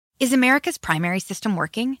Is America's primary system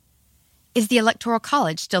working? Is the Electoral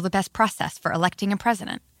College still the best process for electing a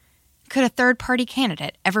president? Could a third-party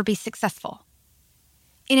candidate ever be successful?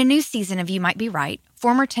 In a new season of You Might Be Right,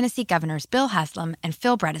 former Tennessee governors Bill Haslam and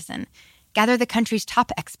Phil Bredesen gather the country's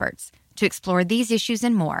top experts to explore these issues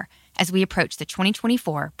and more as we approach the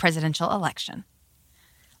 2024 presidential election.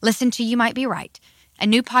 Listen to You Might Be Right, a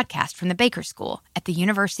new podcast from the Baker School at the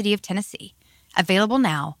University of Tennessee, available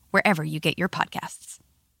now wherever you get your podcasts.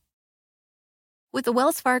 With the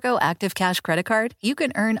Wells Fargo Active Cash Credit Card, you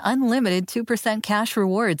can earn unlimited 2% cash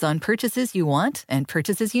rewards on purchases you want and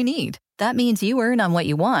purchases you need. That means you earn on what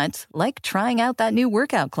you want, like trying out that new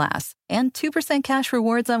workout class, and 2% cash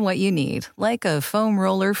rewards on what you need, like a foam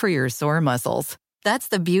roller for your sore muscles. That's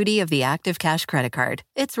the beauty of the Active Cash Credit Card.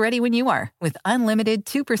 It's ready when you are, with unlimited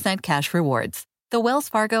 2% cash rewards. The Wells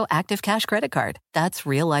Fargo Active Cash Credit Card. That's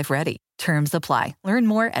real life ready. Terms apply. Learn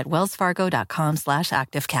more at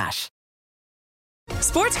wellsfargo.com/activecash.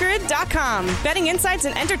 SportsGrid.com. Betting insights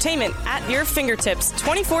and entertainment at your fingertips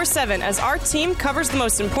 24/7 as our team covers the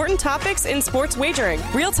most important topics in sports wagering.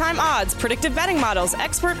 Real-time odds, predictive betting models,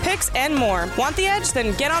 expert picks, and more. Want the edge?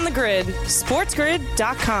 Then get on the grid.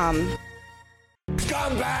 SportsGrid.com.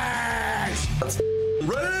 Scumbags!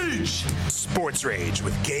 Rage! Sports Rage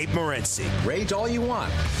with Gabe Morency. Rage all you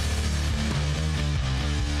want.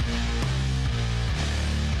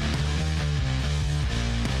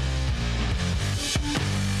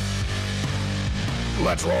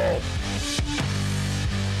 Let's roll.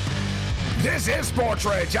 This is Sports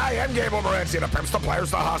Rage. I am Gable Morency, the pimps, the players,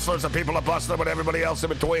 the hustlers, the people that bust them, and everybody else in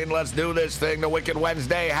between. Let's do this thing. The Wicked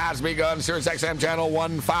Wednesday has begun. Sirius XM Channel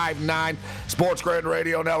 159, Sports Grid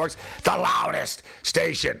Radio Networks, the loudest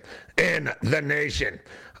station in the nation.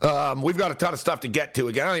 We've got a ton of stuff to get to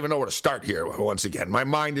again. I don't even know where to start here once again. My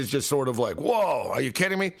mind is just sort of like, whoa, are you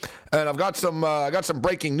kidding me? And I've got some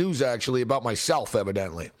breaking news, actually, about myself,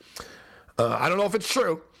 evidently. I don't know if it's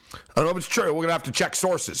true. We're going to have to check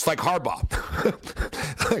sources. It's like Harbaugh.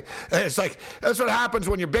 It's like, that's what happens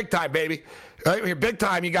when you're big time, baby. Right? When you're big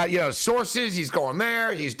time, you got, sources. He's going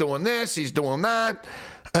there. He's doing this. He's doing that.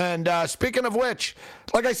 And speaking of which,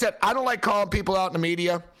 like I said, I don't like calling people out in the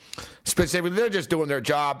media. Specifically, they're just doing their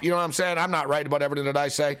job. You know what I'm saying? I'm not right about everything that I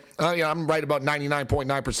say. I'm right about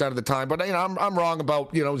 99.9% of the time. But, I'm wrong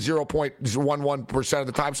about, 0.11% of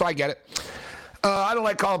the time. So I get it. I don't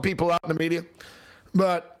like calling people out in the media,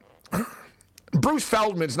 but Bruce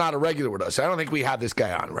Feldman's not a regular with us. I don't think we have this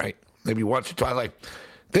guy on, right? Maybe once or twice. Like,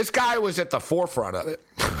 this guy was at the forefront of it,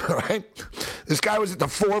 right? This guy was at the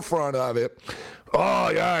forefront of it. Oh,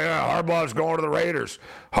 yeah, Harbaugh's going to the Raiders.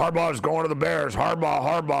 Harbaugh's going to the Bears.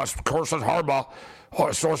 Harbaugh,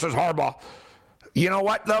 sources Harbaugh. You know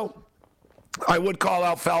what, though? I would call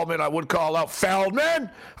out Feldman. I would call out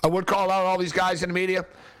all these guys in the media.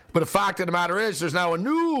 But the fact of the matter is, there's now a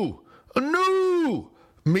new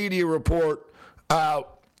media report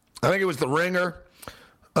out. I think it was The Ringer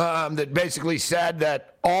that basically said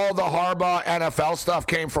that all the Harbaugh NFL stuff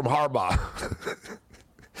came from Harbaugh.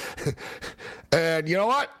 And you know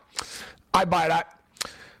what? I buy that.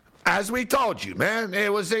 As we told you, man,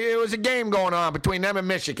 it was a game going on between them and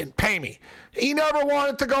Michigan. Pay me. He never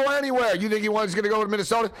wanted to go anywhere. You think he was going to go to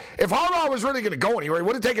Minnesota? If Harbaugh was really going to go anywhere, he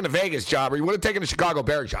would have taken the Vegas job or he would have taken the Chicago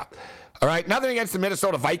Bears job. All right? Nothing against the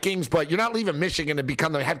Minnesota Vikings, but you're not leaving Michigan to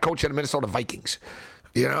become the head coach of the Minnesota Vikings.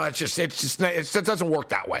 It doesn't work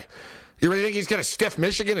that way. You really think he's going to stiff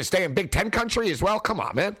Michigan and stay in Big Ten country as well? Come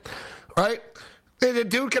on, man. All right? The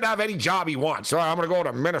dude can have any job he wants. All right, I'm going to go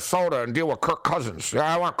to Minnesota and deal with Kirk Cousins.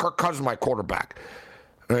 I want Kirk Cousins my quarterback.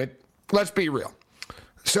 All right? Let's be real.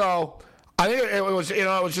 So I think it was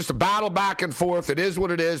just a battle back and forth. It is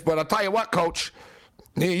what it is. But I'll tell you what, Coach,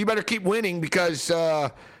 you better keep winning because,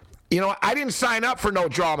 I didn't sign up for no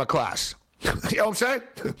drama class. You know what I'm saying?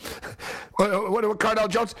 What Cardell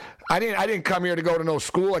Jones? I didn't come here to go to no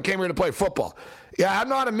school. I came here to play football. Yeah, I'm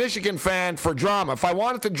not a Michigan fan for drama. If I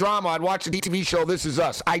wanted the drama, I'd watch the TV show This Is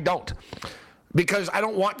Us. I don't. Because I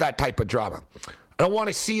don't want that type of drama. I don't want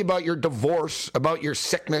to see about your divorce, about your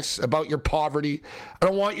sickness, about your poverty. I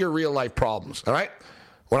don't want your real life problems, all right?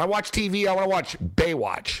 When I watch TV, I want to watch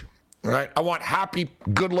Baywatch, all right? I want happy,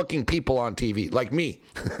 good-looking people on TV, like me.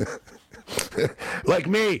 Like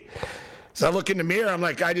me. So I look in the mirror, I'm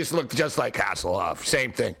like, I just look just like Hasselhoff.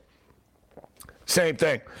 Same thing.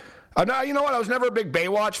 No, you know what? I was never a big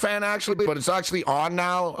Baywatch fan, actually, but it's actually on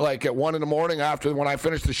now, like at 1 in the morning after when I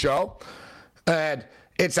finish the show. And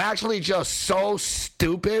it's actually just so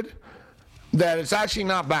stupid that it's actually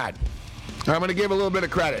not bad. I'm going to give a little bit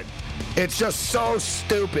of credit. It's just so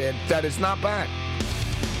stupid that it's not bad.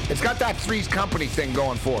 It's got that Three's Company thing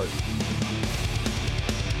going for it.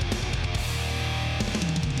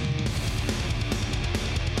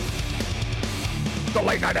 the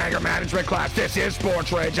late night anger management class. This is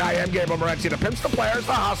Sports Rage. I am Gabriel Morency. The pimps, the players,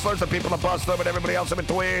 the hustlers, the people that bust them, and everybody else in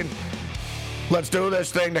between. Let's do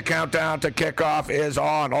this thing. The countdown to kickoff is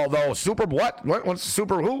on. Although what's super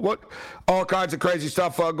who? What? All kinds of crazy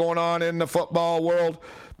stuff going on in the football world.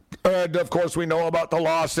 And, of course, we know about the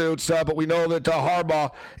lawsuits, but we know that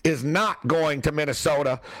Harbaugh is not going to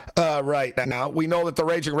Minnesota right now. We know that the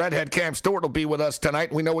Raging Redhead Cam Stewart will be with us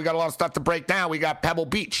tonight. We know we got a lot of stuff to break down. We got Pebble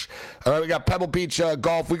Beach. All right, we got Pebble Beach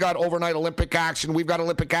golf. We got overnight Olympic action. We've got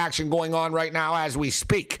Olympic action going on right now as we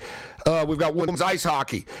speak. We've got women's ice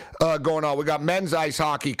hockey going on. We got men's ice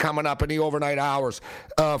hockey coming up in the overnight hours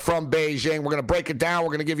from Beijing. We're going to break it down. We're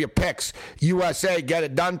going to give you picks. USA get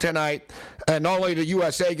it done tonight. And not only did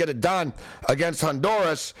USA get it done against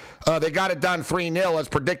Honduras, they got it done 3-0 as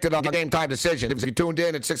predicted on the game time decision. If you tuned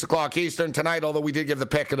in at 6 o'clock Eastern tonight, although we did give the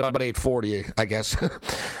pick at about 8:40, I guess.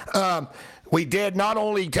 We did not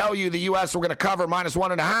only tell you the U.S. were going to cover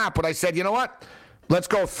 -1.5, but I said, you know what? Let's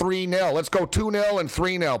go 3-0. Let's go 2-0 and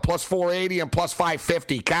 3-0. Plus 480 and plus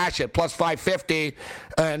 550. Cash it. Plus 550.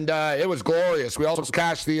 And it was glorious. We also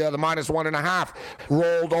cashed the -1.5.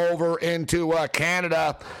 Rolled over into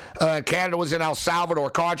Canada. Canada was in El Salvador.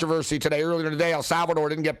 Controversy today. Earlier today, El Salvador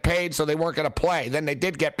didn't get paid, so they weren't going to play. Then they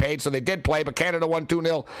did get paid, so they did play, but Canada won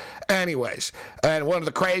 2-0 anyways. And one of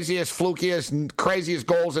the craziest, flukiest, craziest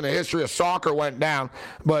goals in the history of soccer went down.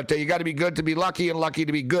 But you got to be good to be lucky and lucky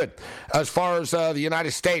to be good. As far as the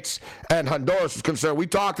United States and Honduras is concerned, we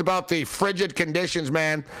talked about the frigid conditions,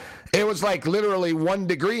 man. It was like literally 1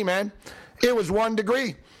 degree, man. It was 1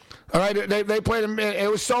 degree. All right, they played them. It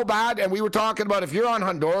was so bad, and we were talking about if you're on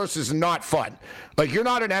Honduras, it's not fun. Like, you're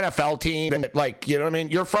not an NFL team, and like, you know what I mean?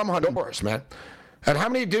 You're from Honduras, man. And how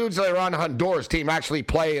many dudes that are on Honduras team actually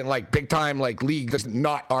play in like big time like league that's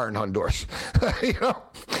not are in Honduras? You know,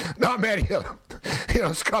 not many of them. You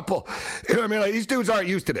know, it's a couple. You know what I mean? Like, these dudes aren't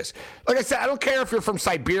used to this. Like I said, I don't care if you're from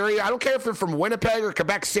Siberia. I don't care if you're from Winnipeg or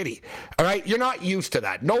Quebec City. All right, you're not used to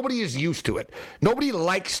that. Nobody is used to it. Nobody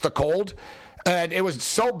likes the cold. And it was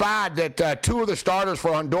so bad that 2 of the starters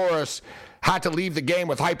for Honduras had to leave the game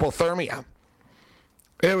with hypothermia.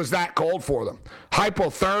 It was that cold for them.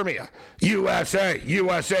 Hypothermia. USA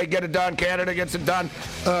get it done. Canada gets it done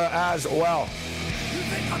as well. You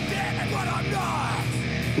think I'm dead and what I'm not.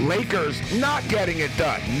 Lakers not getting it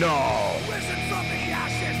done. No. Listen from the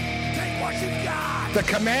ashes. Take what you've got. The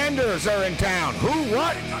Commanders are in town. Who?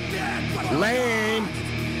 What? I'm dead, but I'm Lame.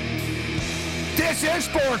 This is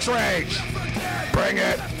Sports Rage. Bring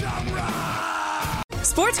it.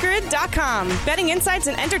 SportsGrid.com. Betting insights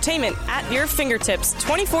and entertainment at your fingertips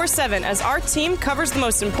 24/7 as our team covers the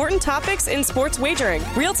most important topics in sports wagering.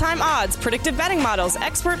 Real-time odds, predictive betting models,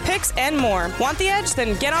 expert picks, and more. Want the edge?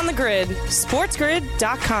 Then get on the grid.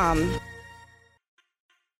 SportsGrid.com.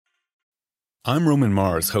 I'm Roman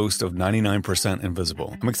Mars, host of 99%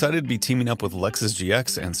 Invisible. I'm excited to be teaming up with Lexus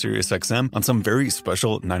GX and SiriusXM on some very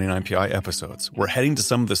special 99PI episodes. We're heading to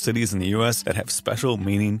some of the cities in the U.S. that have special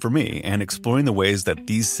meaning for me and exploring the ways that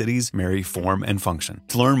these cities marry form and function.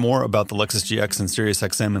 To learn more about the Lexus GX and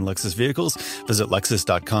SiriusXM and Lexus vehicles, visit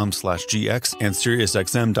lexus.com/GX and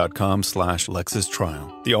SiriusXM.com/Lexus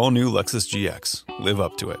Trial. The all-new Lexus GX. Live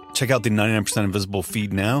up to it. Check out the 99% Invisible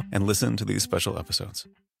feed now and listen to these special episodes.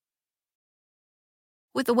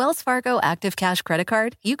 With the Wells Fargo Active Cash Credit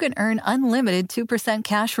Card, you can earn unlimited 2%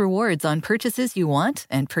 cash rewards on purchases you want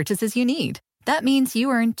and purchases you need. That means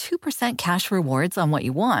you earn 2% cash rewards on what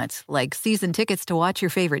you want, like season tickets to watch your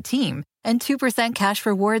favorite team, and 2% cash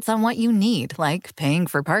rewards on what you need, like paying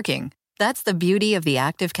for parking. That's the beauty of the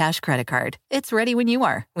Active Cash Credit Card. It's ready when you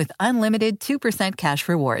are, with unlimited 2% cash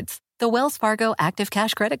rewards. The Wells Fargo Active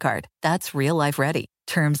Cash Credit Card. That's real life ready.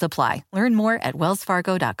 Terms apply. Learn more at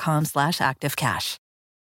wellsfargo.com/activecash.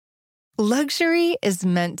 Luxury is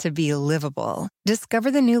meant to be livable.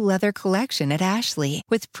 Discover the new leather collection at Ashley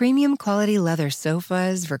with premium quality leather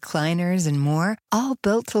sofas, recliners, and more, all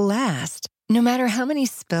built to last. No matter how many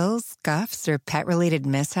spills, scuffs, or pet-related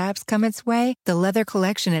mishaps come its way, the leather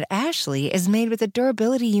collection at Ashley is made with the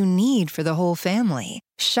durability you need for the whole family.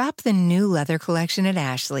 Shop the new leather collection at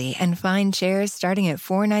Ashley and find chairs starting at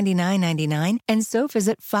 $499.99 and sofas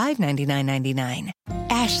at $599.99.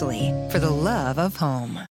 Ashley, for the love of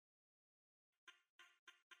home.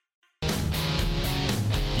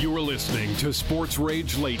 You are listening to Sports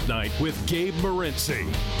Rage Late Night with Gabe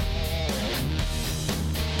Morency.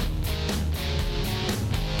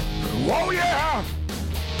 Whoa, yeah!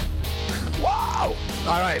 Wow!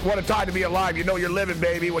 All right, what a time to be alive. You know you're living,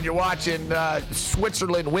 baby, when you're watching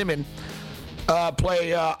Switzerland women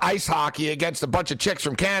play ice hockey against a bunch of chicks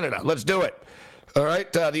from Canada. Let's do it. All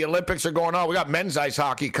right, the Olympics are going on. We got men's ice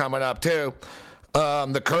hockey coming up, too.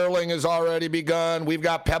 The curling has already begun. We've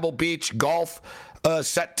got Pebble Beach golf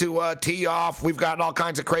set to tee off. We've got all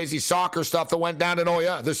kinds of crazy soccer stuff that went down.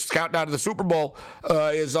 And this countdown to the Super Bowl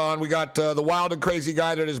is on. We got the wild and crazy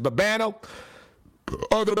guy that is Babano.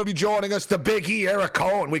 They'll be joining us, the Big E, Eric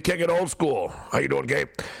Cohen. We kick it old school. How you doing, Gabe?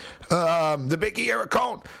 The Big E, Eric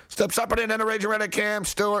Cohen, steps up and in the Raging Redhead Cam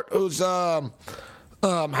Stewart, who's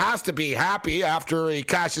has to be happy after he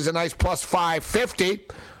cashes a nice plus 550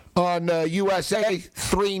 on USA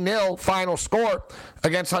 3-0 final score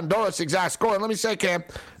against Honduras, exact score. And let me say, Cam,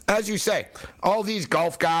 as you say, all these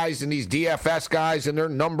golf guys and these DFS guys and their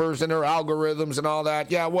numbers and their algorithms and all that,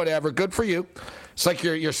 yeah, whatever, good for you. It's like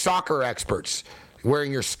your soccer experts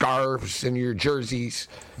wearing your scarves and your jerseys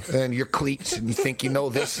and your cleats, and you think you know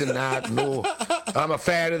this and that, and I'm a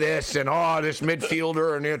fan of this, and this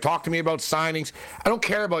midfielder, and talk to me about signings. I don't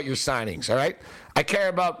care about your signings, all right? I care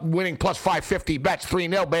about winning plus 550 bets,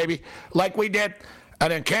 3-0, baby, like we did.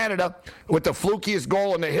 And in Canada, with the flukiest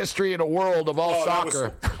goal in the history of the world of all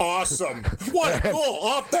soccer. That was awesome. What a goal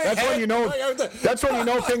off the head. That's when you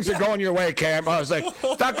know things are going your way, Cam. I was like,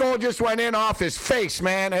 that goal just went in off his face,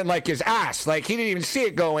 man, and like his ass. Like he didn't even see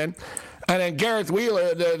it go in. And then Gareth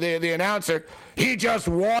Wheeler, the announcer, he just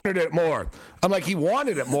wanted it more. I'm like, he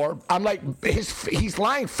wanted it more. I'm like, he's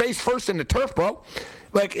lying face first in the turf, bro.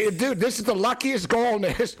 Like, dude, this is the luckiest goal in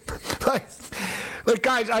the history. Like,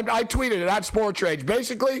 guys, I tweeted it at Sports Rage.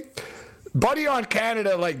 Basically, Buddy on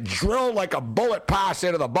Canada, like, drilled like a bullet pass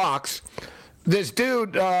into the box. This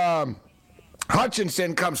dude,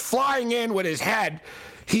 Hutchinson, comes flying in with his head.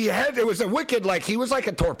 It was a wicked, like, he was like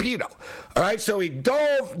a torpedo. All right, so he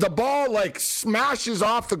dove, the ball, like, smashes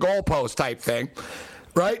off the goalpost type thing.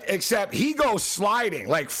 Right? Except he goes sliding,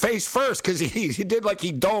 like face first, because he did like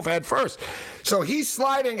he dove head first. So he's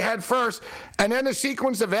sliding head first, and then the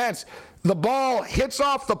sequence of events, the ball hits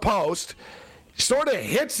off the post, sort of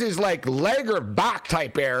hits his like leg or back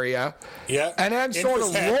type area, and then sort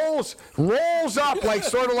of rolls up like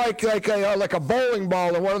sort of like a bowling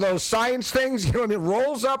ball or one of those science things, you know what I mean?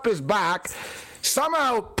 Rolls up his back,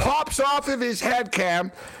 somehow pops off of his head,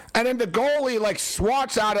 Cam. And then the goalie, like,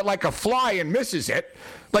 swats at it like a fly and misses it.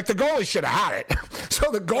 Like, the goalie should have had it.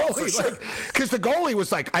 So the goalie, because the goalie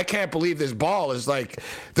was like, I can't believe this ball is like,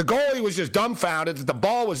 the goalie was just dumbfounded that the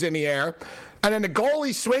ball was in the air. And then the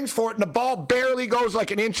goalie swings for it, and the ball barely goes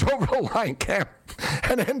like an inch over the line, Cam.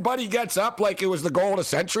 And then Buddy gets up like it was the goal of the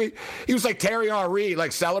century. He was like Thierry Henry,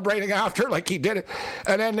 like celebrating after, like he did it.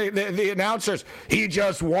 And then the announcers, he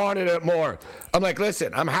just wanted it more. I'm like,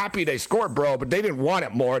 listen, I'm happy they scored, bro, but they didn't want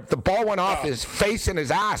it more. The ball went off his face and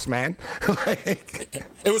his ass, man.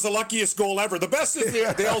 It was the luckiest goal ever. The best is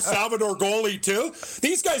the El Salvador goalie, too.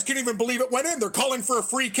 These guys couldn't even believe it went in. They're calling for a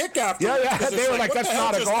free kick after. Yeah, they were like, that's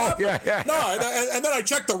not a goal. Yeah. No, and then I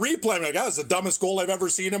checked the replay. I'm like, that's the dumbest goal I've ever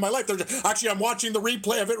seen in my life. Actually, I'm watching the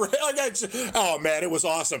replay of it. Oh, man, it was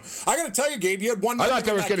awesome. I got to tell you, Gabe, you had one. I thought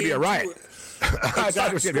there was going to be a riot. I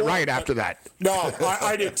thought it was going to be right after that. No,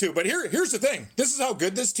 I did too. But here's the thing. This is how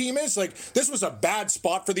good this team is. Like, this was a bad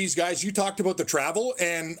spot for these guys. You talked about the travel,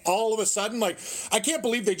 and all of a sudden, like, I can't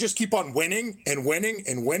believe they just keep on winning and winning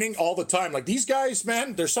and winning all the time. Like, these guys,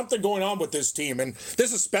 man, there's something going on with this team, and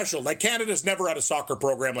this is special. Like, Canada's never had a soccer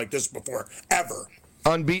program like this before, ever.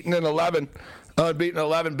 Unbeaten in 11.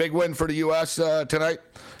 Big win for the U.S. Tonight.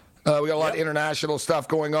 We got a lot of international stuff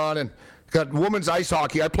going on, and got women's ice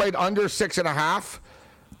hockey. I played under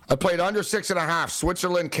 6.5.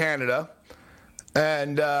 Switzerland, Canada.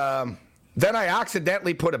 And then I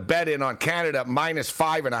accidentally put a bet in on Canada minus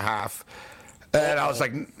 5.5. And I was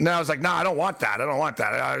like, nah, I don't want that.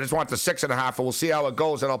 I just want the 6.5, and we'll see how it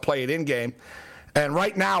goes, and I'll play it in game. And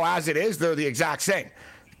right now, as it is, they're the exact same.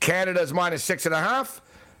 Canada's minus 6.5,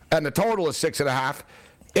 and the total is 6.5.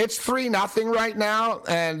 It's 3-0 right now,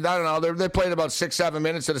 and I don't know, they played about 6-7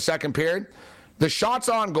 minutes of the second period. The shots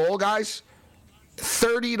on goal, guys,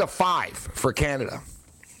 30-5 for Canada.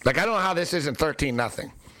 Like, I don't know how this isn't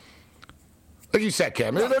 13-0. Like you said,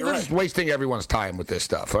 Cam, they're just wasting everyone's time with this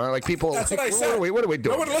stuff. Huh? Like, people, that's like, what I said. What are we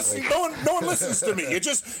doing? No one listens to me. It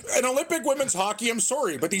just, in Olympic women's hockey, I'm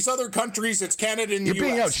sorry, but these other countries, it's Canada and the You're US.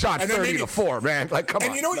 being outshot 30-4, man. Like, come on.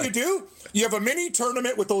 And you know what you do? You have a mini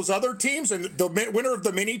tournament with those other teams, and the winner of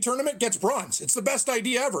the mini tournament gets bronze. It's the best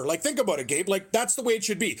idea ever. Like, think about it, Gabe. Like, that's the way it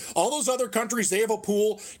should be. All those other countries, they have a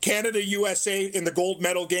pool. Canada, USA in the gold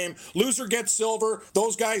medal game. Loser gets silver.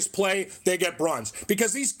 Those guys play. They get bronze.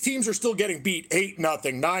 Because these teams are still getting beat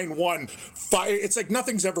 8-0, 9-1, 5. It's like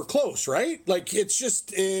nothing's ever close, right? Like, it's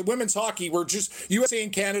just women's hockey. We're just USA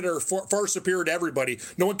and Canada are far superior to everybody.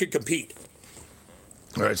 No one could compete.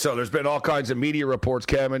 All right, so there's been all kinds of media reports,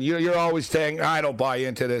 Cam, and you're always saying, I don't buy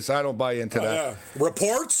into this, I don't buy into that. Yeah.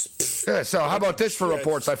 Reports? Yeah, so how about this for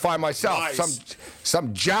reports? I find myself, nice.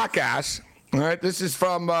 some jackass, all right, this is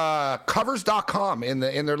from covers.com in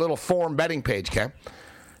their little forum betting page, Cam.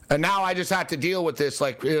 And now I just have to deal with this,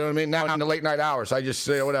 like, you know what I mean, now in the late night hours, I just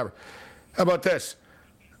say whatever. How about this?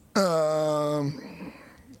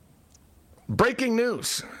 Breaking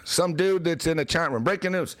news. Some dude that's in a chat room.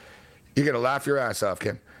 Breaking news. You're going to laugh your ass off,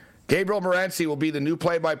 Kim. Gabriel Morency will be the new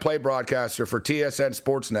play-by-play broadcaster for TSN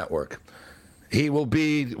Sports Network. He will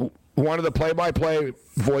be one of the play-by-play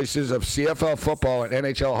voices of CFL football and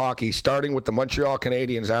NHL hockey, starting with the Montreal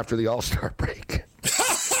Canadiens after the All-Star break.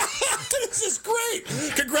 This is great.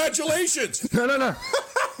 Congratulations. No,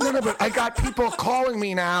 but I got people calling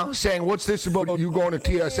me now saying, what's this about you going to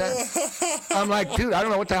TSN? I'm like, dude, I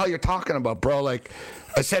don't know what the hell you're talking about, bro. Like,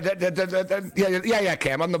 I said, yeah,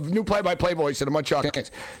 Cam. I'm the new play-by-play voice of the Montreal Canadiens.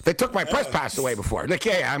 They took my press pass away before. Like,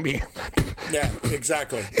 yeah, I mean. Yeah,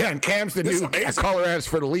 exactly. Yeah, and Cam's the new color ads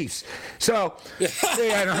for the Leafs. So, yeah,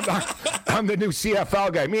 I'm the new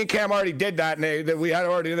CFL guy. Me and Cam already did that, and we had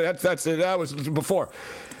already, that was before.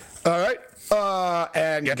 All right,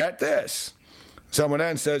 and you get this. Someone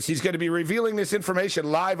then says he's going to be revealing this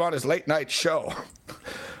information live on his late night show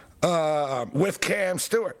with Cam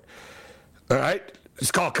Stewart. All right,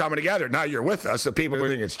 it's called Coming Together. Now you're with us, so people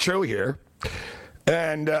think it's true here.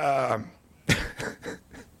 And the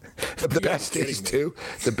best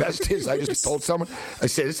is, I just told someone, I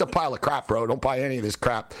said, this is a pile of crap, bro. Don't buy any of this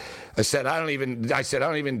crap. I said, I don't even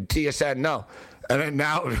TSN, no. And then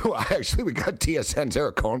now, actually, we got TSN's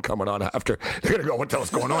Eric Cohen coming on after. They're going to go, what the hell's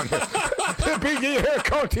going on here? Big E, Eric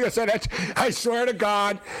Cohen, TSN. I swear to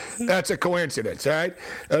God, that's a coincidence, all right?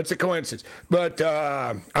 That's a coincidence. But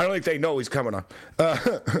I don't think they know he's coming on.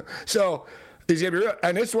 So he's going to be real.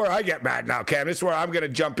 And this is where I get mad now, Cam. This is where I'm going to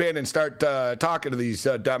jump in and start talking to these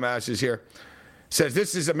dumbasses here. Says,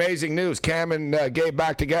 this is amazing news. Cam and Gabe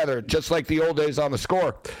back together, just like the old days on The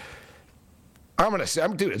Score. I'm going to say,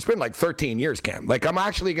 dude, it's been like 13 years, Cam. Like, I'm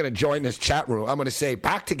actually going to join this chat room. I'm going to say,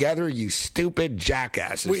 back together, you stupid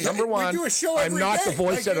jackasses. Number one, I'm not the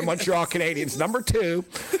voice of the Montreal Canadiens. Number two,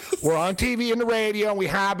 we're on TV and the radio, and we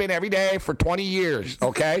have been every day for 20 years,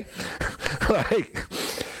 okay? Like,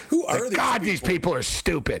 who are these God, people? These people are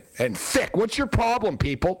stupid and thick. What's your problem,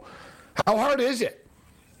 people? How hard is it?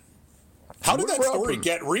 How did that story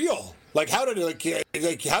get real? Like, how did it get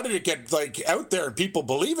out there and people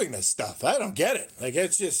believing this stuff? I don't get it. Like,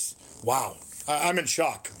 it's just, wow. I'm in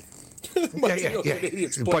shock. Yeah.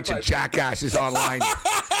 A bunch of jackasses online.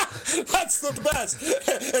 That's the best.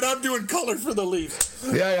 And I'm doing color for the Leafs.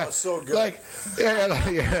 Yeah. Oh, so good. Like,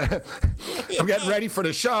 I'm getting ready for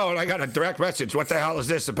the show, and I got a direct message. What the hell is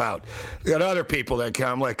this about? I got other people that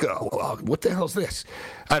come like, oh, well, what the hell is this?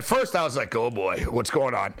 At first, I was like, oh, boy, what's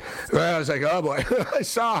going on? I was like, oh, boy. I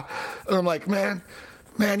saw. I'm like, man,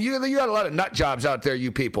 you got a lot of nut jobs out there,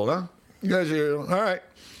 you people, huh? You guys are, all right.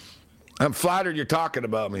 I'm flattered you're talking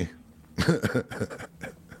about me.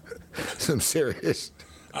 Some serious.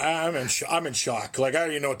 I'm in shock. Like, I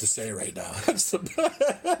don't even know what to say right now.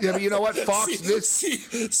 Yeah, but you know what, Fox?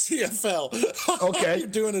 CFL. Okay, you're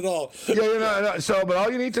doing it all. Yeah, So, but all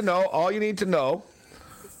you need to know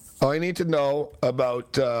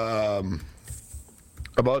about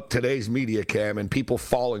today's media, Cam, and people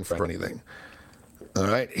falling for anything. All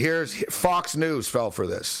right, here's Fox News fell for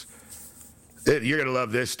this. You're gonna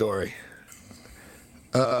love this story.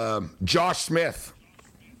 Josh Smith.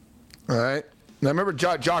 All right. Now, remember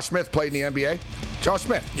Josh Smith played in the NBA? Josh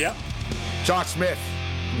Smith. Yep. Josh Smith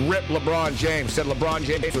ripped LeBron James, said LeBron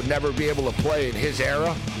James would never be able to play in his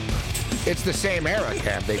era. It's the same era,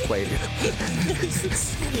 Cam, they played in.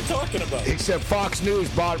 What are you talking about? Except Fox News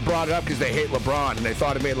brought it up because they hate LeBron, and they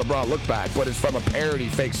thought it made LeBron look bad, but it's from a parody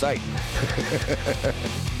fake site.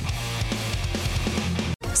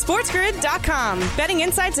 SportsGrid.com. Betting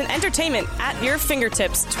insights and entertainment at your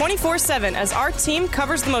fingertips 24/7 as our team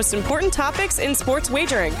covers the most important topics in sports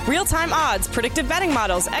wagering. Real-time odds, predictive betting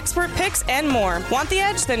models, expert picks, and more. Want the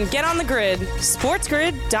edge? Then get on the grid.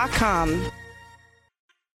 SportsGrid.com.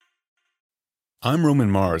 I'm Roman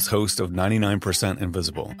Mars, host of 99%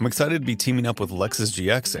 Invisible. I'm excited to be teaming up with Lexus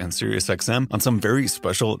GX and SiriusXM on some very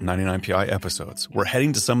special 99PI episodes. We're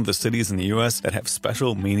heading to some of the cities in the U.S. that have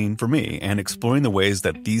special meaning for me and exploring the ways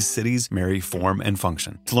that these cities marry form and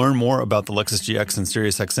function. To learn more about the Lexus GX and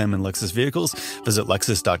SiriusXM and Lexus vehicles, visit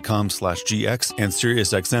lexus.com/GX and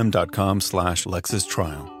SiriusXM.com/Lexus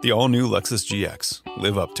Trial. The all-new Lexus GX.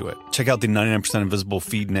 Live up to it. Check out the 99% Invisible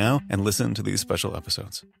feed now and listen to these special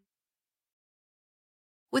episodes.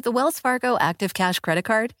 With the Wells Fargo Active Cash Credit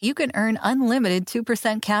Card, you can earn unlimited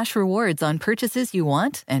 2% cash rewards on purchases you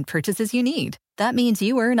want and purchases you need. That means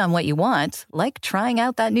you earn on what you want, like trying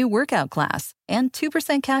out that new workout class, and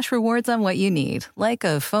 2% cash rewards on what you need, like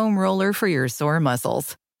a foam roller for your sore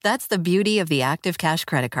muscles. That's the beauty of the Active Cash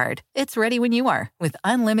Credit Card. It's ready when you are, with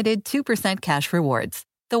unlimited 2% cash rewards.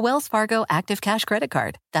 The Wells Fargo Active Cash Credit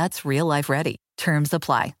Card. That's real life ready. Terms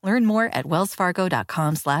apply. Learn more at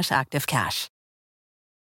wellsfargo.com/activecash.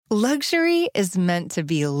 Luxury is meant to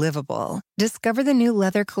be livable. Discover the new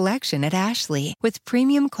leather collection at Ashley with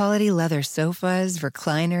premium quality leather sofas,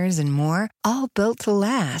 recliners, and more, all built to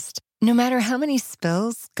last. No matter how many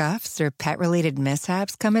spills, scuffs, or pet-related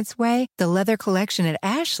mishaps come its way, the leather collection at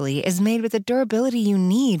Ashley is made with the durability you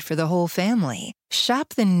need for the whole family. Shop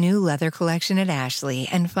the new leather collection at Ashley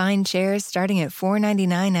and find chairs starting at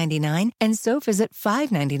 $499.99 and sofas at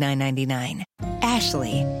 $599.99.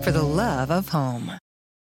 Ashley, for the love of home.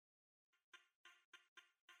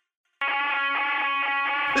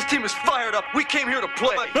 This team is fired up. We came here to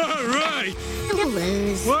play. All right. Don't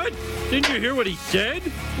lose. What? Didn't you hear what he said?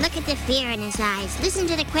 Look at the fear in his eyes. Listen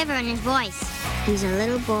to the quiver in his voice. He's a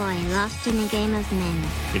little boy lost in a game of men.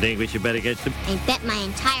 You think we should bet against him? I bet my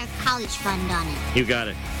entire college fund on it. You got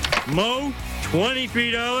it. Mo,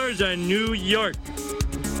 $23 on New York.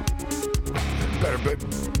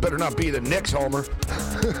 Better not be the Knicks, Homer.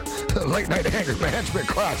 Late night anger management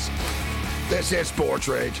class. This is Sports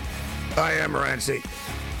Rage. I am Morency.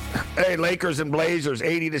 Hey, Lakers and Blazers,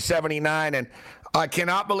 80-79, and I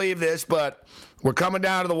cannot believe this, but we're coming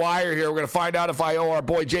down to the wire here. We're going to find out if I owe our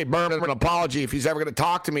boy Jay Berman an apology if he's ever going to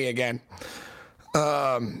talk to me again.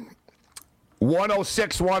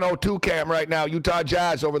 106-102 Cam right now, Utah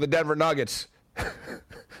Jazz over the Denver Nuggets.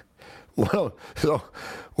 Well, so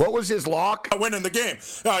what was his lock? Winning the game.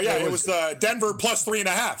 It was Denver plus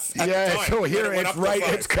 3.5. Yeah, so here it's right.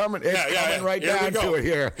 It's coming. It's coming right down to it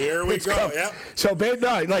here. Here we go. Yeah. So, babe,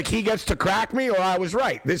 no, like he gets to crack me, or I was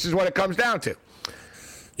right. This is what it comes down to.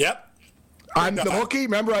 Yep. I'm the bookie.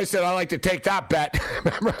 Remember, I said I like to take that bet.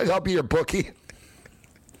 Remember, I'll be your bookie.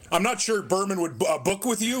 I'm not sure Berman would book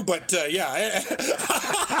with you, but yeah,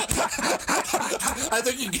 I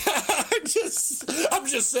think you. I'm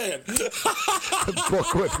just saying.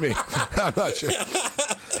 Book with me. I'm not sure.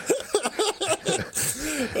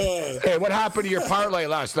 Hey, what happened to your parlay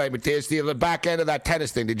last night, Matthias? The back end of that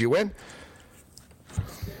tennis thing. Did you win?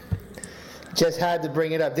 Just had to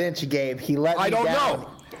bring it up, didn't you, Gabe? He let me down. I don't know.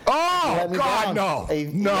 Oh, God, no.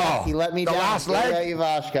 No. He let me down. The last leg?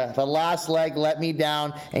 Ivashka. The last leg let me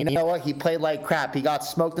down. And you know what? He played like crap. He got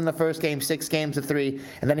smoked in the first game, 6-3,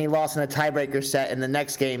 and then he lost in a tiebreaker set in the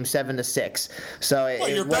next game, 7-6. So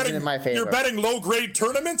it wasn't in my favor. You're betting low-grade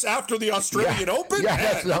tournaments after the Australian Open? Yeah,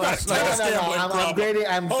 that's the last night.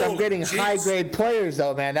 I'm grading high-grade players,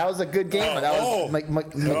 though, man. That was a good game. That was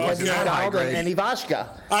McDonald and Ivashka.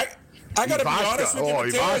 I got to be honest with you,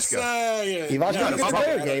 Ivashka's a good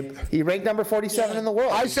player, Gabe. He ranked number 47 in the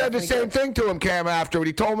world. I said the same thing to him, Cam, after when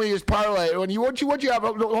he told me his parlay. What'd you have?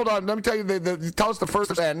 Hold on, let me tell you. Tell us the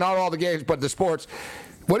first, and not all the games, but the sports.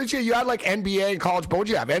 What did you had like NBA and college, but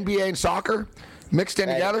what'd you have? NBA and soccer mixed in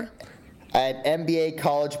together? I had NBA,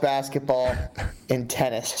 college basketball, and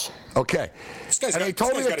tennis. Okay. And he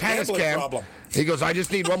told me the tennis, Cam. Problem. He goes, I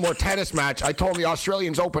just need one more tennis match. I told him the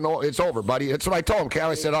Australian's Open, it's over, buddy. That's what I told him, Cam.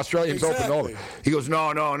 I said, Australian's Open, over. He goes,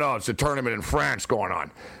 no. It's a tournament in France going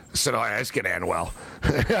on. I said, oh, that's going to end well.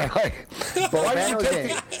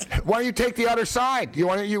 Why don't you take the other side? You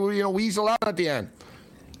want to weasel out at the end?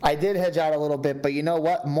 I did hedge out a little bit, but you know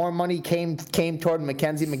what? More money came toward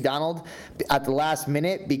Mackenzie McDonald at the last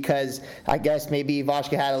minute because I guess maybe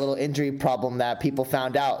Ivashka had a little injury problem that people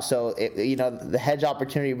found out. So, the hedge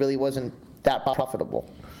opportunity really wasn't that profitable.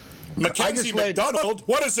 Mackenzie McDonald?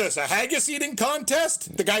 What is this, a haggis eating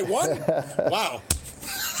contest? The guy won? Wow.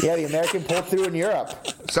 Yeah, the American pulled through in Europe.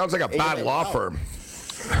 Sounds like a bad law firm.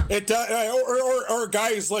 It or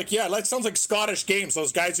guys like that sounds like Scottish games.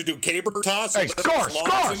 Those guys who do caber toss. Hey, score!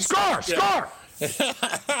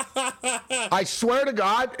 I swear to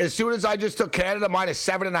God, as soon as I just took Canada minus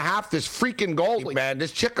 7.5, this freaking goal, man,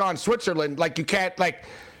 this chick on Switzerland, like you can't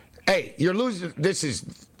hey, you're losing. This is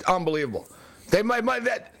unbelievable. They must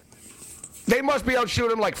be out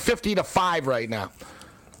shooting like 50-5 right now.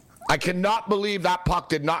 I cannot believe that puck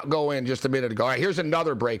did not go in just a minute ago. All right, here's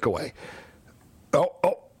another breakaway.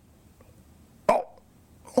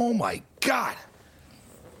 Oh my God.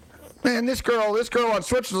 Man, this girl on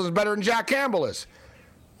Switzerland is better than Jack Campbell is.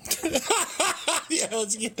 Yeah,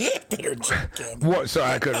 it's better than Jack Campbell.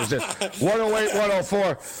 Sorry, I couldn't resist.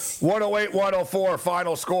 108-104,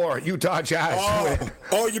 final score. Utah Jazz win.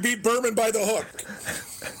 Oh, you beat Berman by the hook.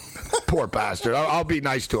 Poor bastard. I'll be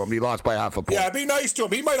nice to him. He lost by half a point. Yeah, be nice to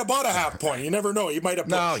him. He might have bought a half point. You never know. He might have.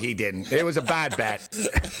 No, he didn't. It was a bad bet.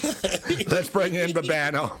 Let's bring in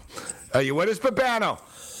Babano. Are you with us, Babano?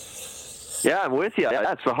 Yeah, I'm with you.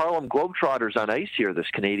 That's the Harlem Globetrotters on ice here, this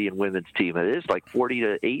Canadian women's team. It is like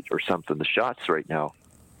 40-8 or something, the shots right now.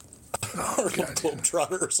 Harlem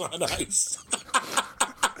Globetrotters on ice.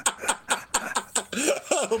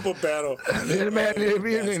 Babano.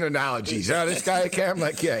 Man, analogies. This guy, Cam,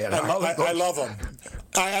 like, I love him.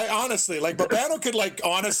 I honestly, like, Babano could, like,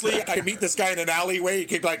 honestly, I meet this guy in an alleyway, he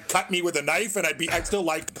could, like, cut me with a knife, and I'd still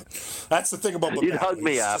like him. That's the thing about Babano. You'd hug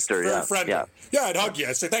me after, very friendly. Yeah, I'd hug you.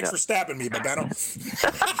 I'd say, thanks for stabbing me, Babano.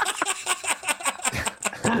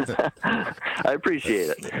 I appreciate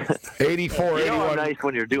it. 84-81. You know I'm nice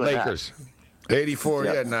when you're doing Lakers. that. 84,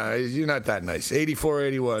 you're not that nice.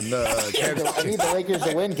 84-81. I need the Lakers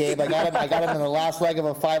to win, Gabe. I got him in the last leg of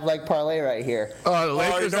a 5-leg parlay right here. Oh, the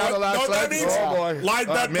Lakers on the last leg? Oh, boy. Live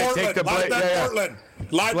bet Portland.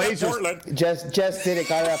 Live bet Portland. Just did it.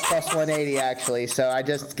 Got it at plus 180, actually. So I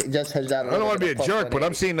just hedged out. I don't want to be a jerk, but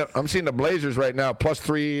I'm seeing the Blazers right now, plus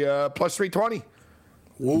 320.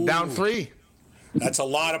 Ooh. Down 3. That's a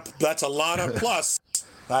lot of plus.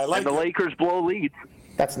 I like and the Lakers blow leads.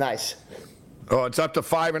 That's nice. Oh, it's up to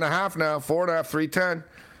 5.5 now. 4.5, 310.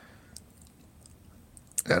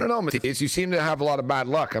 I don't know, Matthias. You seem to have a lot of bad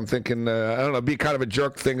luck. I'm thinking, I don't know, it'd be kind of a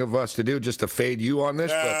jerk thing of us to do, just to fade you on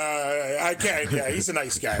this. I can't. Yeah, he's a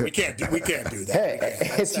nice guy. We can't do that. Hey,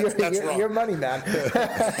 it's your money, man.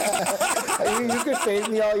 You can fade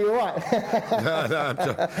me all you want.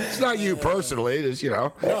 No, it's not you personally. It's,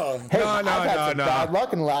 No. I've had some bad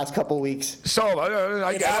luck in the last couple of weeks. So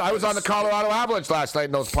I was on the Colorado Avalanche last night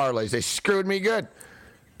in those parlays. They screwed me good.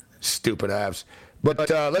 Stupid Avs. But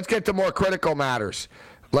let's get to more critical matters,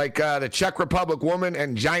 like the Czech Republic woman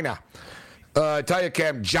and China. I tell you,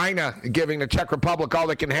 Cam, China giving the Czech Republic all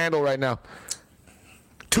they can handle right now.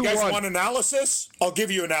 2-1. You guys want analysis? I'll give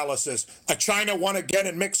you analysis. China won again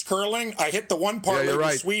in mixed curling. I hit the one parlay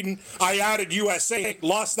with Sweden. I added USA,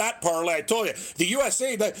 lost that parlay. I told you. The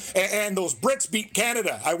USA and those Brits beat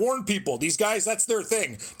Canada. I warned people. These guys, that's their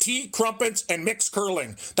thing. Tea, crumpets, and mixed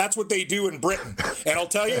curling. That's what they do in Britain. And I'll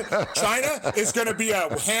tell you, China is going to be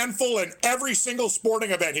a handful in every single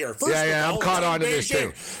sporting event here. First of all, I'm caught on to this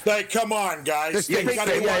too. Like, come on, guys.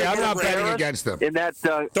 I'm not betting against them. In that,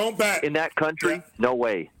 don't bet. In that country, no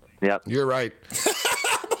way. Yep. You're right.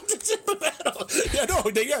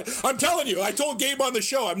 I'm telling you. I told Gabe on the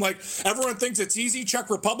show. I'm like, everyone thinks it's easy.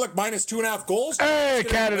 Czech Republic minus 2.5 goals. Hey,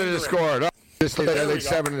 Canada just scored. Just like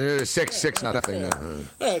 6 nothing.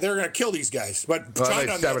 They're going to kill these guys. But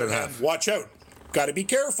China, on the other hand, watch out. Got to be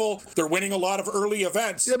careful. They're winning a lot of early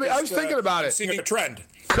events. Yeah, but I was thinking about it. Seeing a trend.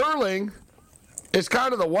 Curling is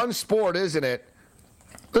kind of the one sport, isn't it?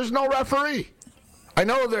 There's no referee. I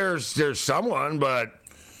know there's someone, but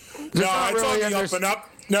it's really on the up and up.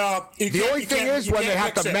 No, the only thing is when they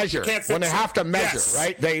have to measure. When they have to measure,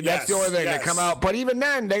 right? That's the only thing. They come out. But even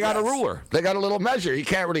then, they got a ruler. They got a little measure. You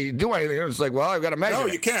can't really do anything. It's like, well, I've got to measure. No,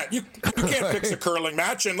 you can't. You can't fix a curling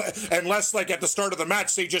match unless, like, at the start of the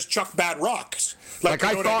match, they just chuck bad rocks. Like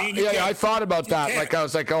I thought. I thought about that. Like I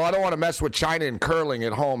was like, I don't want to mess with China and curling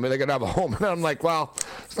at home. They're gonna have a home. And I'm like, well,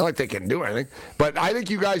 it's not like they can do anything. But I think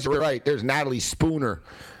you guys are right. There's Natalie Spooner.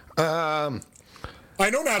 I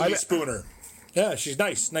know Natalie Spooner. Yeah, she's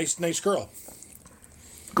nice girl.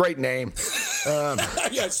 Great name.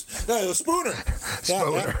 Yes, Spooner.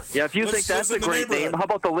 Yeah, if you think that's a great name, how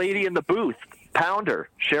about the lady in the booth? Pounder,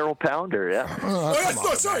 Cheryl Pounder, yeah.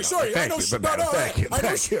 Sorry. Thank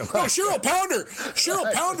you. Cheryl Pounder.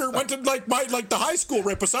 Cheryl Pounder went to like the high school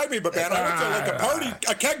right beside me, but man, I went to like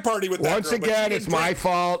a keg party with that Once girl, again, it's my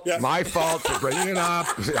fault. Yeah. My fault for bringing it up.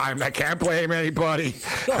 I can't blame anybody.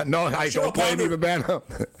 No, I don't blame you, Ben.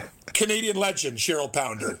 Canadian legend, Cheryl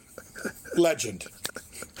Pounder. Legend.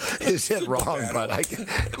 Is it wrong? But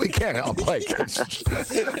we can't help like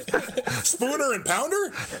Spooner and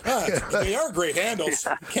Pounder? They are great handles.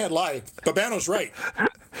 Can't lie. Babano's right.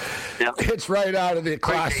 Yeah. It's right out of the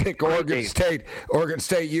classic Oregon State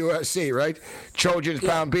USC, right? Trojans,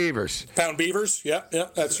 Pound Beavers. Pound Beavers, yeah,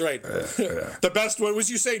 that's right. The best, what was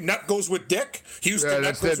you say? Nut goes with Dick? Houston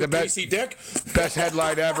Nut goes with Casey Dick? Best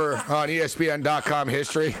headline ever on ESPN.com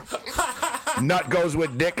history. Nut goes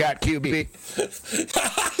with Dick at QB.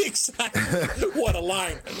 Exactly. What a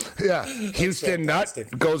line. Yeah. Houston Nut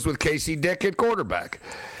goes with Casey Dick at quarterback.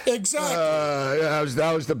 Exactly.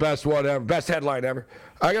 That was the best one ever. Best headline ever.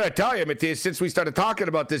 I got to tell you, Matthias, since we started talking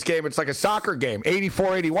about this game, it's like a soccer game.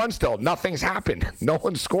 84-81 still. Nothing's happened. No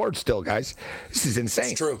one scored still, guys. This is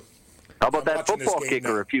insane. It's true. How about that football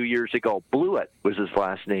kicker a few years ago? Blewett was his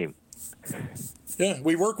last name. Yeah,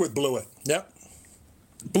 we work with Blewett. Yep.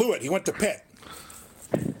 Blewett, he went to Pitt.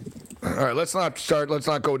 All right, let's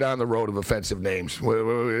not go down the road of offensive names.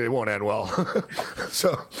 It won't end well.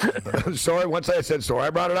 So, sorry, once I said sorry, I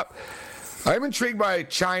brought it up. I'm intrigued by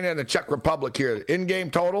China and the Czech Republic here. In-game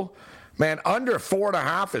total, man, under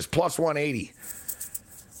 4.5 is plus 180.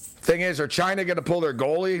 Thing is, are China going to pull their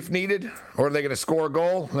goalie if needed, or are they going to score a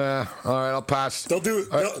goal? All right, I'll pass. They'll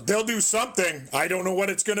do something. I don't know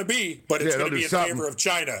what it's going to be, but it's going to be in favor of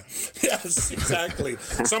China. Yes, exactly.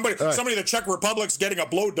 Somebody, the Czech Republic's getting a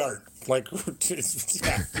blow dart. Like,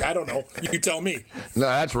 I don't know. You tell me. No,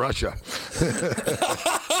 that's Russia.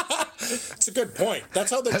 That's a good point. That's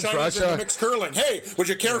how the Chinese are mixed curling. Hey, would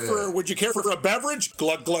you care for a beverage?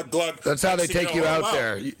 Glug glug glug. That's how they take you out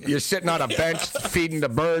there. You're sitting on a bench feeding the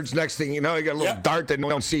birds. Next thing you know, you got a little dart that no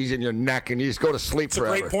one sees in your neck, and you just go to sleep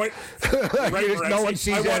forever. It's a great point. No one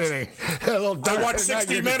sees anything. I watched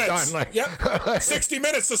 60 Minutes. 60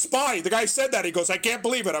 Minutes, The Spy. The guy said that. He goes, I can't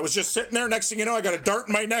believe it. I was just sitting there. Next thing you know, I got a dart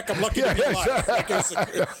in my neck. I'm lucky to be alive. Like, it's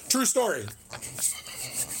a true story.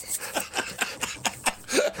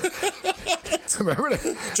 Remember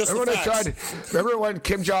when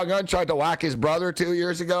Kim Jong-un tried to whack his brother 2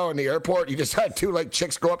 years ago in the airport? You just had two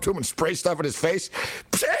chicks go up to him and spray stuff in his face.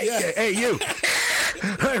 Hey, you!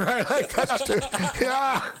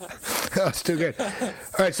 That's too good.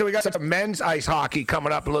 All right, so we got some men's ice hockey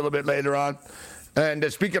coming up a little bit later on. And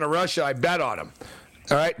speaking of Russia, I bet on them.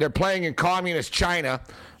 All right, they're playing in communist China,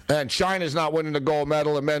 and China's not winning the gold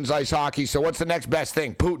medal in men's ice hockey. So what's the next best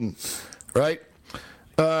thing? Putin, right?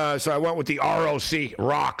 So I went with the ROC,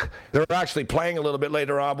 Rock. They're actually playing a little bit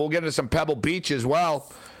later on. We'll get into some Pebble Beach as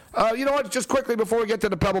well. You know what? Just quickly before we get to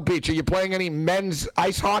the Pebble Beach, are you playing any men's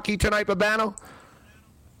ice hockey tonight, Babano?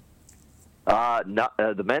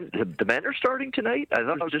 The men are starting tonight. I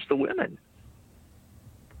thought it was just the women.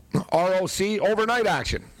 ROC overnight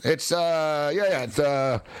action. It's it's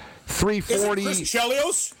 3:40. Chris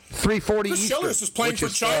Chelios? 3:40. Chris Chelios is playing for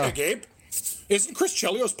China, Gabe. Isn't Chris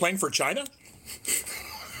Chelios playing for China?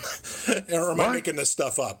 Or am I making this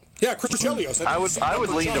stuff up? Yeah, Chris Chelios. I would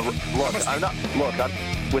lean to look.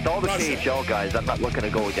 With all the Russia. KHL guys, I'm not looking to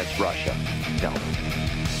go against Russia. No.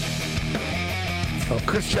 Oh,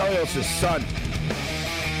 Chris Chelios' son.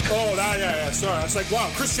 Oh, yeah. Sorry. I was like, wow,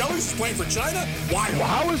 Chris Chelios is playing for China? Why? Well,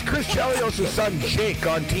 how is Chris Chelios' son Jake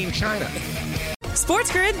on Team China?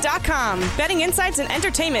 SportsGrid.com. Betting insights and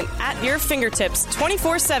entertainment at your fingertips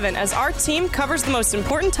 24/7 as our team covers the most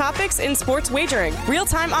important topics in sports wagering.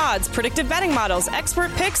 Real-time odds, predictive betting models,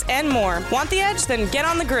 expert picks, and more. Want the edge? Then get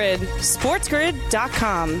on the grid.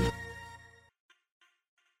 SportsGrid.com.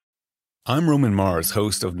 I'm Roman Mars,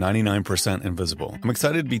 host of 99% Invisible. I'm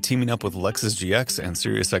excited to be teaming up with Lexus GX and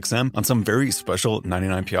SiriusXM on some very special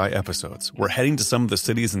 99PI episodes. We're heading to some of the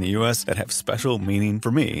cities in the U.S. that have special meaning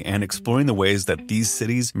for me and exploring the ways that these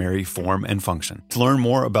cities marry form and function. To learn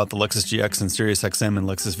more about the Lexus GX and SiriusXM and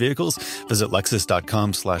Lexus vehicles, visit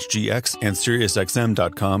lexus.com/GX and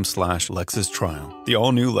SiriusXM.com/Lexus Trial. The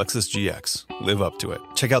all-new Lexus GX. Live up to it.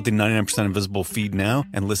 Check out the 99% Invisible feed now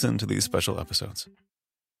and listen to these special episodes.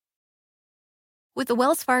 With the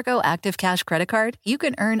Wells Fargo Active Cash Credit Card, you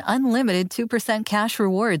can earn unlimited 2% cash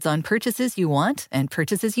rewards on purchases you want and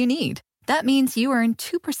purchases you need. That means you earn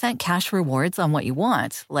 2% cash rewards on what you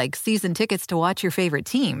want, like season tickets to watch your favorite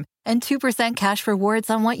team, and 2% cash rewards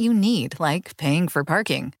on what you need, like paying for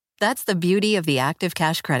parking. That's the beauty of the Active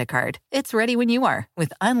Cash Credit Card. It's ready when you are,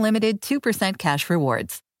 with unlimited 2% cash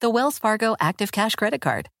rewards. The Wells Fargo Active Cash Credit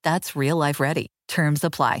Card. That's real life ready. Terms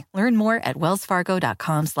apply. Learn more at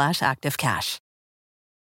wellsfargo.com/activecash.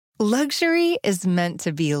 Luxury is meant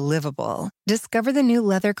to be livable. Discover the new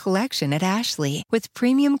leather collection at Ashley with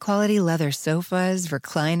premium quality leather sofas,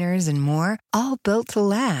 recliners, and more, all built to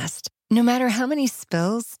last. No matter how many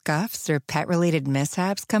spills, scuffs, or pet-related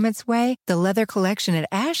mishaps come its way, the leather collection at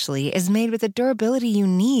Ashley is made with the durability you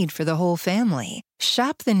need for the whole family.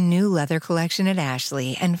 Shop the new leather collection at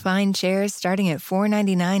Ashley and find chairs starting at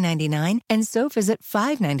 $499.99 and sofas at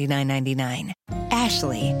 $599.99.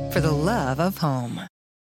 Ashley, for the love of home.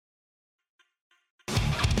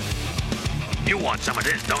 You want some of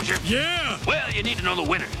this, don't you? Yeah! Well, you need to know the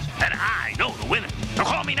winners, and I know the winners. So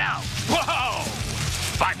call me now. Whoa!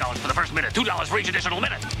 $5 for the first minute, $2 for each additional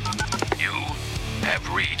minute. You have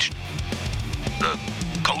reached the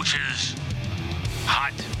coach's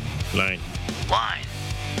hot line.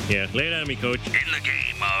 Yeah, lay it on me, Coach. In the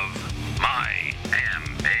game of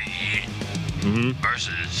Miami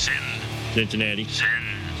versus Cincinnati.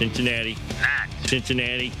 Cincinnati. Not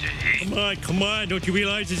Cincinnati. Come on. Don't you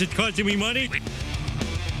realize this is costing me money?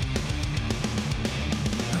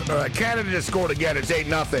 Canada just scored again. It's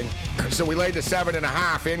 8-0. So we laid the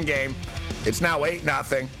 7.5 in game. It's now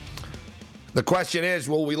 8-0. The question is,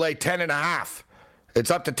 will we lay 10.5?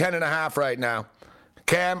 It's up to 10.5 right now.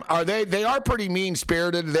 Cam, they are pretty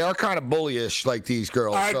mean-spirited. They are kind of bullyish, like these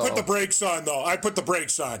girls. I put the brakes on, though. I think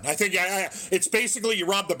it's basically you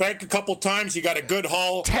robbed the bank a couple times, you got a good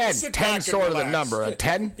haul. 10 sort of the number. A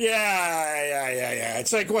 10? Yeah.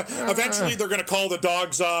 It's like, eventually they're going to call the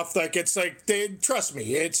dogs off. Like, it's like, trust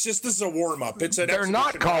me, it's just, this is a warm-up. They're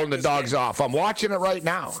not calling the dogs off. I'm watching it right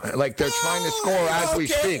now. Like, they're trying to score as we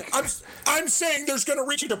speak. I'm saying there's going to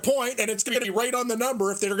reach a point, and it's going to be right on the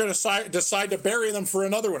number if they're going to decide to bury them for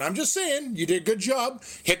another one. I'm just saying, you did a good job.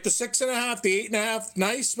 Hit the 6.5, the 8.5,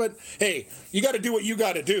 nice, but hey, you got to do what you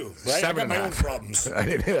got to do, right? 7.5. I got my own problems. I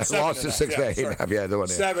lost to 6 to 8.5. Yeah, the one.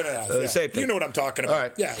 7.5. Same thing. You know what I'm talking about. All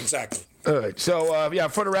right. Yeah, exactly. All right. So,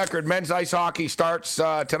 for the record, men's ice hockey starts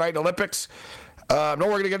tonight, Olympics. No, we're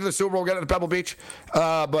going to get to the Super Bowl, we'll get to Pebble Beach.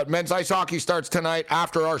 But men's ice hockey starts tonight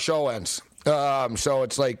after our show ends. So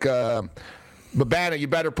it's like... Babana, you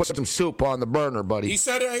better put some soup on the burner, buddy. He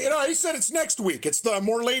said, it's next week. It's the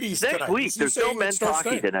more ladies next tonight. Week. There's no men's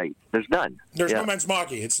hockey tonight. There's none. There's no men's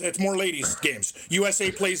hockey. It's more ladies games. USA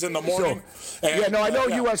plays in the morning. I know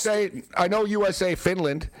USA. I know USA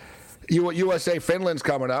Finland. USA Finland's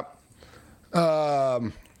coming up.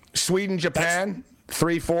 Sweden Japan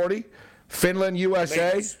 3:40. Finland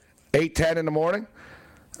USA 8:10 in the morning.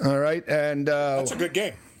 All right, and that's a good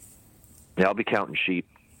game. Yeah, I'll be counting sheep.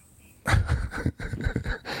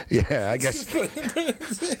 Yeah, I guess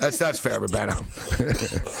that's fair, Babano.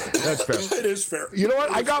 That's fair. It is fair. You know what?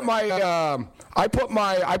 I got my I put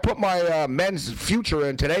my men's future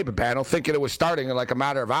in today, Babano, thinking it was starting in like a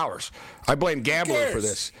matter of hours. I blame Gambler for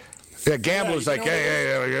this. Yeah, Gambler's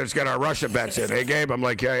hey, let's get our Russia bets in. Hey, Gabe, I'm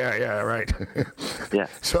like, yeah, right. Yeah.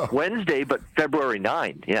 So Wednesday, but February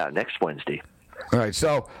 9. Yeah, next Wednesday. All right,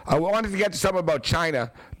 so I wanted to get to something about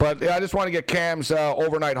China, but I just want to get Cam's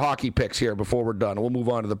overnight hockey picks here before we're done. We'll move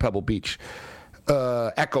on to the Pebble Beach,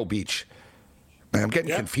 Echo Beach. Man, I'm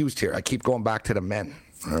getting confused here. I keep going back to the men.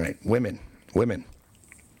 All right, women.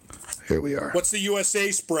 Here we are. What's the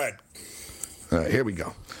USA spread? All right, here we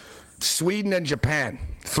go. Sweden and Japan,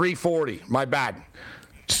 340. My bad.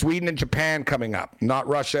 Sweden and Japan coming up, not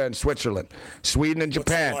Russia and Switzerland. Sweden and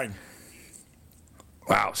Japan. What's the line?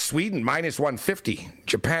 Wow, Sweden minus 150,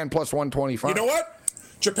 Japan plus 125. You know what?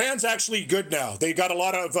 Japan's actually good now. They got a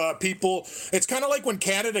lot of people. It's kind of like when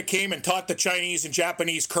Canada came and taught the Chinese and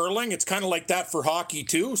Japanese curling. It's kind of like that for hockey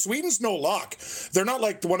too. Sweden's no luck. They're not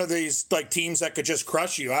like one of these teams that could just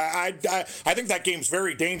crush you. I think that game's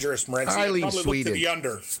very dangerous, Morency. I lean probably Sweden. Look to the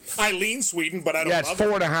under. I lean Sweden, but I don't. Yeah, it's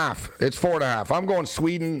 4.5. It's 4.5. I'm going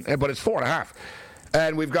Sweden, but it's 4.5.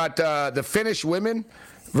 And we've got the Finnish women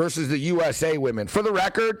versus the USA women. For the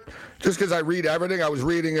record, just because I read everything, I was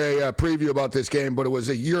reading a preview about this game, but it was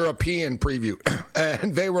a European preview.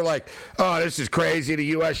 And they were like, oh, this is crazy. The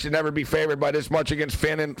U.S. should never be favored by this much against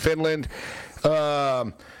Finland.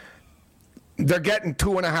 They're getting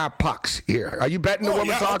 2.5 pucks here. Are you betting the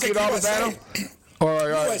women's hockey at all, Battle?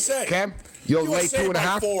 Or USA. Cam, you'll USA lay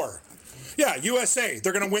 2.5? 4. Yeah, USA.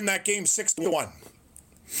 They're going to win that game 6-1.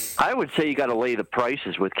 I would say you got to lay the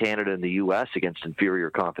prices with Canada and the U.S. against inferior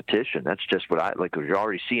competition. That's just what I like. You're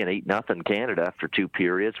already seeing 8-0 Canada after 2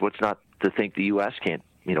 periods. What's not to think the U.S. can't,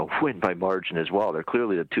 win by margin as well? They're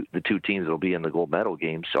clearly the two teams that will be in the gold medal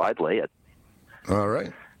game. So I'd lay it. All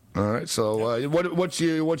right. So what's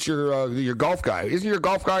your golf guy? Isn't your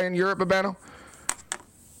golf guy in Europe, Babano?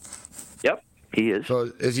 Yep. He is. So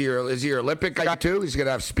is he your Olympic guy too? He's gonna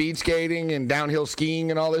have speed skating and downhill skiing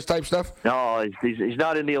and all this type stuff. No, he's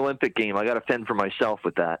not in the Olympic game. I got to fend for myself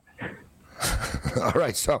with that. All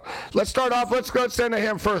right, so let's start off. Let's go send to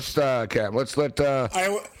him first, Cam.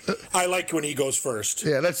 I like when he goes first.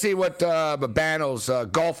 Yeah, let's see what Babano's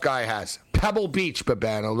golf guy has. Pebble Beach,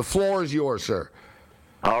 Babano. The floor is yours, sir.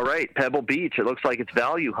 All right, Pebble Beach. It looks like it's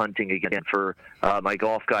value hunting again for my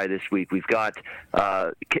golf guy this week. We've got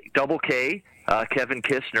Double K. Kevin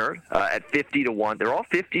Kistner at 50-1. They're all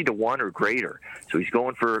 50-1 or greater. So he's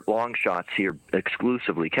going for long shots here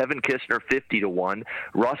exclusively. Kevin Kistner 50-1.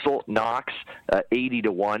 Russell Knox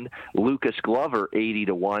 80-1. Lucas Glover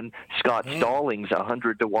 80-1. Scott Stallings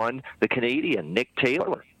 100-1. The Canadian Nick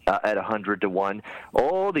Taylor at 100-1.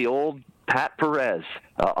 Oh, the old Pat Perez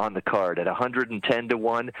on the card at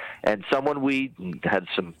 110-1, and someone we had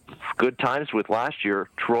some good times with last year,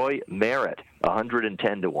 Troy Merritt,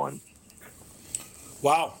 110-1.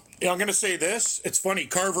 Wow. I'm going to say this. It's funny.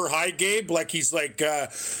 Carver High, Gabe, like he's like,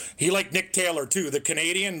 he like Nick Taylor, too, the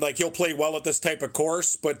Canadian. Like, he'll play well at this type of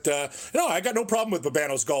course. But, no, I got no problem with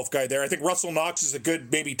Babano's golf guy there. I think Russell Knox is a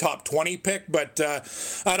good, maybe top 20 pick. But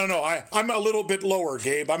I don't know. I'm a little bit lower,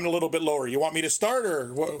 Gabe. I'm a little bit lower. You want me to start,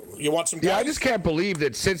 or you want some guys? Yeah, I just can't believe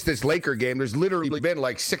that since this Laker game, there's literally been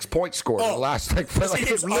like 6 points scored in the last, like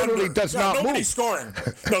it literally does not move. Nobody's scoring.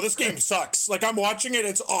 No, this game sucks. Like, I'm watching it.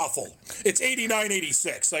 It's awful. It's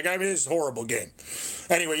 89-86. Like, I mean, it's a horrible game.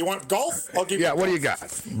 Anyway, you want golf? I'll give you golf. What do you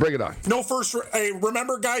got? Bring it on. No first. Hey,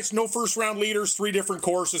 remember, guys, no first round leaders, 3 different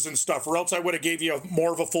courses and stuff, or else I would have gave you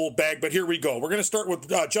more of a full bag. But here we go. We're going to start with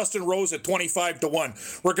Justin Rose at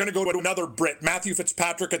 25-1. We're going to go to another Brit, Matthew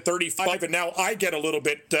Fitzpatrick at 35, and now I get a little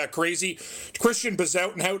bit crazy. Christian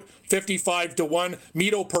Bezoutenhout, 55-1.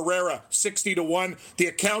 Mito Pereira, 60-1. The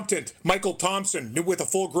accountant, Michael Thompson, with a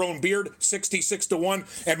full-grown beard,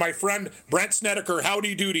 66-1. And my friend Brent Snedeker,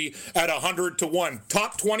 howdy doody, at 100-1.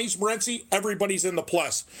 Top 20s, Morency, everybody's in the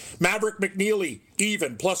plus. Maverick McNeely,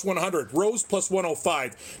 even, plus 100. Rose, plus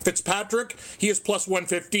 105. Fitzpatrick, he is plus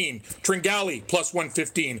 115. Tringali, plus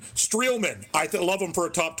 115. Streelman, I love him for a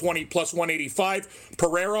top 20, plus 185.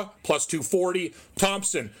 Pereira, plus 240.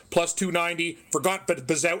 Thompson, plus 290. Forgot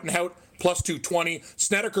Bezoutenhout, plus 220.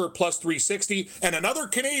 Snedeker, plus 360. And another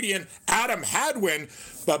Canadian, Adam Hadwin.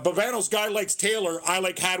 Bavano's guy likes Taylor. I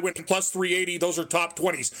like Hadwin, plus 380. Those are top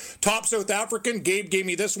 20s. Top South African, Gabe gave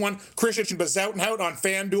me this one. Christian Bezoutenhout on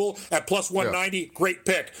FanDuel at plus 190. Yeah. Great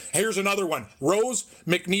pick. Here's another one. Rose,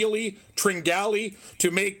 McNeely, Tringali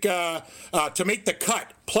to make the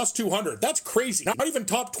cut. Plus 200. That's crazy. Not even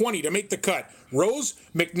top 20 to make the cut. Rose,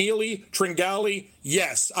 McNeely, Tringali.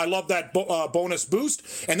 Yes, I love that bonus boost.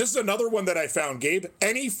 And this is another one that I found, Gabe.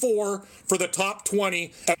 Any 4 for the top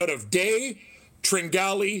 20 out of Day,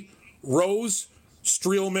 Tringali, Rose,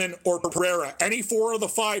 Streelman, or Pereira. Any 4 of the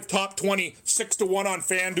 5 top 20, 6-1 on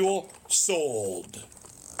FanDuel. Sold.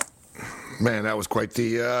 Man, that was quite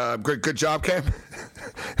the good job, Cam.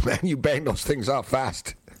 Man, you bang those things out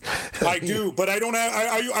fast. I do, but I don't have.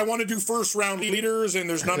 I want to do first round leaders, and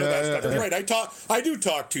there's none of that stuff. You're right. I do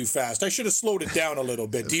talk too fast. I should have slowed it down a little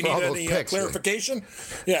bit. Do you need any clarification?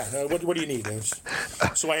 Yeah. What do you need?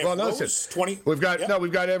 So I have Rose, 20. We've got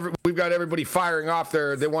everybody firing off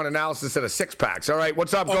they want analysis at a 6-packs. All right.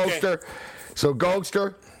 What's up, okay. Ghoster? So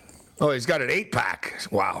Ghoster. Oh, he's got an 8-pack.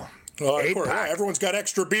 Wow. Well, of course, yeah, everyone's got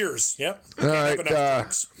extra beers. Yep. All right.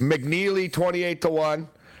 McNeely, 28-1.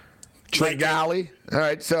 Tringali. All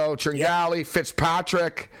right, so Tringali, yep.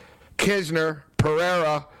 Fitzpatrick, Kisner,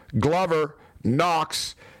 Pereira, Glover,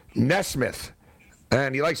 Knox, Nesmith.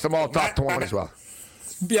 And he likes them all top 20 as well.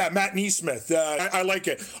 Yeah, Matt Nesmith. I like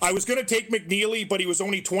it. I was going to take McNeely, but he was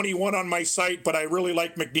only 21 on my site, but I really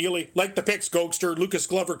like McNeely. Like the picks, Gokster. Lucas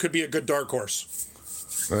Glover could be a good dark horse.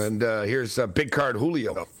 And here's big card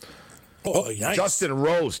Julio. Oh, nice. Justin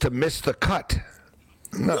Rose to miss the cut.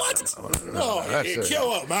 No, what? No,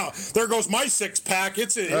 kill him out. There goes my 6-pack.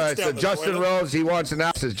 It's all right, so Justin Rose, he wants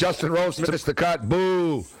analysis. Justin Rose missed the cut.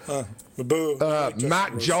 Boo. Boo.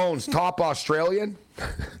 Matt Jones, top Australian.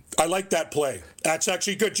 I like that play. That's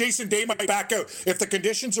actually good. Jason Day might back out. If the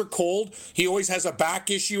conditions are cold, he always has a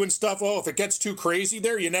back issue and stuff. Oh, if it gets too crazy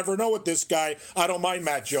there, you never know with this guy. I don't mind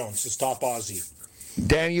Matt Jones. It's top Aussie.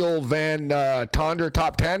 Daniel Van Tonder,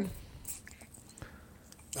 top 10.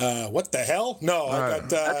 What the hell? No, I got.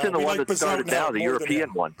 That's in the one that started now, the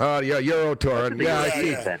European one. Yeah, Euro Tour.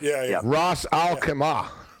 Yeah. Ross Alkmaar.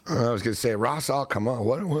 I was going to say Ross Alkmaar.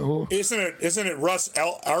 What? Isn't it Russ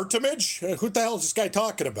Artemage? Who the hell is this guy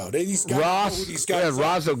talking about? These guys, Ross.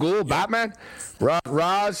 Ra's al Ghul, Batman.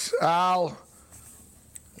 Raz Al.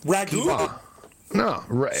 Ragu. No.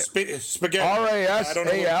 Spaghetti.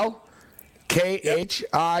 RASAL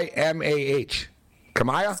KHIMAH.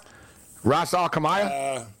 Kamaya. Ras Al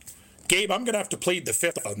Kamaya? Gabe, I'm going to have to plead the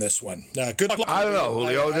fifth on this one. Good luck. I don't know,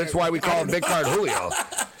 Julio. That's why we call him Big Card Julio.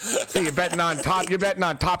 So you're betting on top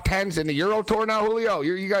 10s in the Euro Tour now, Julio?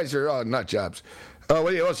 You guys are nut jobs.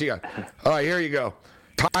 What else you got? All right, here you go.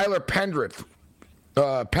 Tyler Pendrith,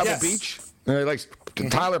 Pebble Beach.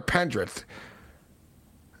 Tyler Pendrith.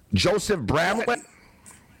 Joseph Bramlett.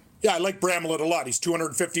 Yeah, I like Bramlett a lot. He's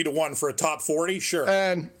 250-1 for a top 40, sure.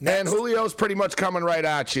 And Julio's pretty much coming right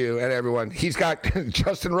at you and everyone. He's got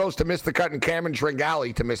Justin Rose to miss the cut and Cameron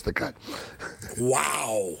Tringali to miss the cut.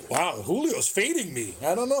 Wow. Julio's fading me.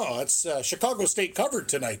 I don't know. It's Chicago State covered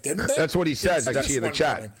tonight, didn't they? That's what he says. I see in the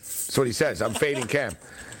chat. That's what he says. I'm fading Cam.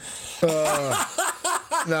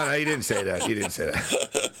 No, he didn't say that.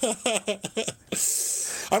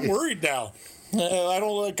 I'm worried now.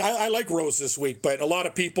 I like Rose this week, but a lot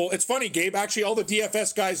of people. It's funny, Gabe. Actually, all the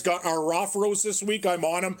DFS guys are off Rose this week. I'm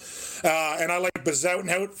on him, and I like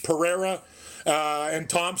Bazoutenhout, Pereira, and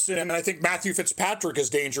Thompson, and I think Matthew Fitzpatrick is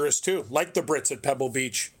dangerous too. Like the Brits at Pebble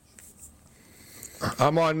Beach.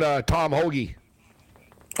 I'm on Tom Hoagie.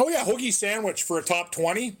 Oh yeah, Hoagie sandwich for a top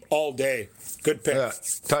 20 all day. Good pick. Yeah,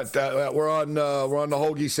 we're on the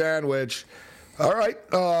Hoagie sandwich. All right.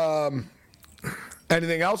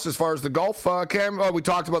 Anything else as far as the golf, Cam? Oh, we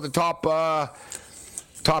talked about the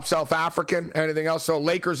top South African. Anything else? So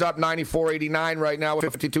Lakers up 94-89 right now with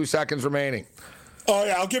 52 seconds remaining. Oh,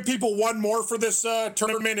 yeah. I'll give people one more for this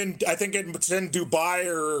tournament, and I think it's in Dubai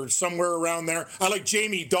or somewhere around there. I like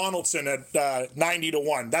Jamie Donaldson at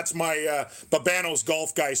 90-1. That's my Babano's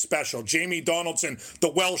Golf Guy special. Jamie Donaldson, the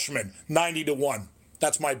Welshman, 90-1.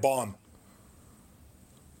 That's my bomb.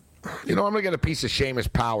 You know, I'm going to get a piece of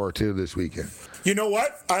Seamus Power, too, this weekend. You know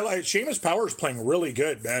what? I like Seamus Power is playing really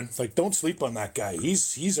good, man. It's like, don't sleep on that guy.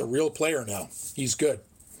 He's a real player now. He's good.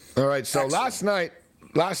 All right, so excellent.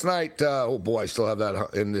 Last night, oh boy, I still have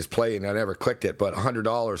that in this play, and I never clicked it, but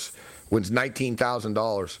 $100 wins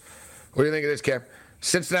 $19,000. What do you think of this, Cam?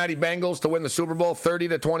 Cincinnati Bengals to win the Super Bowl,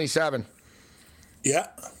 30-27. Yeah.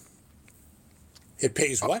 It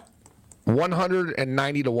pays what?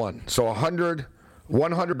 190-1. So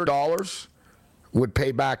 $100 would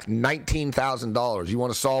pay back $19,000. You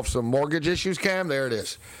want to solve some mortgage issues, Cam? There it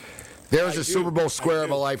is. There's a Super Bowl square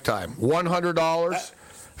of a lifetime. $100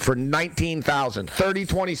 for $19,000.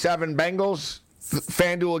 30-27 Bengals.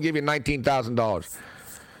 FanDuel will give you $19,000.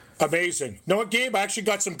 Amazing. Know what, Gabe? I actually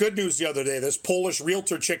got some good news the other day. This Polish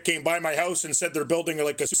realtor chick came by my house and said they're building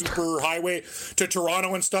like a super highway to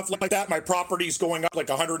Toronto and stuff like that. My property's going up like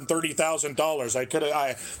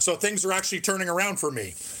 $130,000. So things are actually turning around for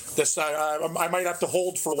me. This I might have to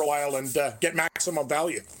hold for a while and get maximum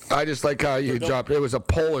value. I just like how you dropped. It was a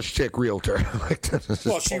Polish chick realtor.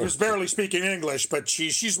 Well, she was barely speaking English, but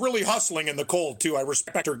she's really hustling in the cold too. I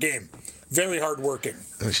respect her game. Very hardworking.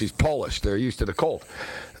 She's Polish. They're used to the cold.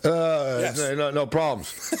 Yes. No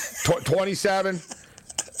problems. 27.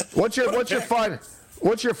 What's your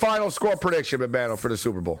final score prediction, Babano, for the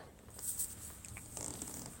Super Bowl?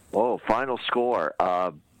 Oh, final score.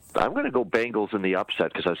 I'm going to go Bengals in the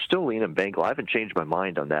upset because I'm still leaning Bengals. I haven't changed my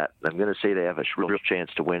mind on that. I'm going to say they have a real chance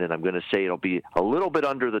to win, and I'm going to say it'll be a little bit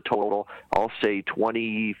under the total. I'll say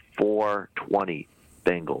 24-20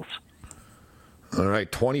 Bengals. All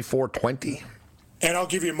right, 24-20. And I'll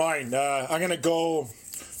give you mine. I'm going to go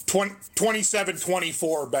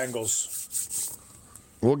 27-24 Bengals.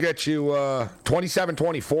 We'll get you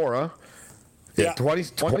 27-24, huh? Yeah,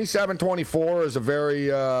 27-24 is a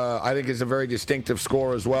very, I think, is a very distinctive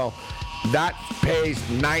score as well. That pays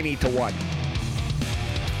 90-1.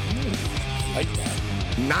 Like that.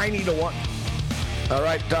 90-1. All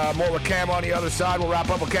right, more with Cam on the other side. We'll wrap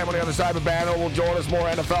up with Cam on the other side. Babano will join us. More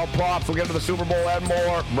NFL props. We'll get to the Super Bowl and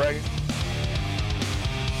more. Bring it.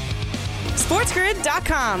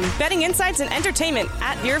 SportsGrid.com. Betting insights and entertainment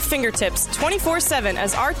at your fingertips 24/7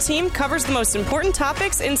 as our team covers the most important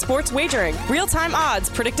topics in sports wagering. Real-time odds,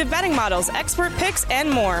 predictive betting models, expert picks, and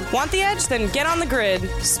more. Want the edge? Then get on the grid.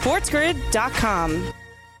 SportsGrid.com.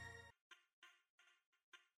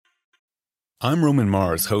 I'm Roman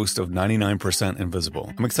Mars, host of 99%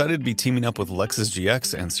 Invisible. I'm excited to be teaming up with Lexus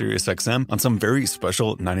GX and SiriusXM on some very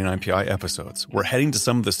special 99PI episodes. We're heading to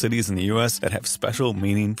some of the cities in the U.S. that have special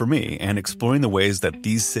meaning for me and exploring the ways that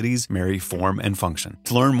these cities marry form and function.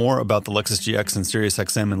 To learn more about the Lexus GX and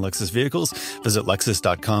SiriusXM and Lexus vehicles, visit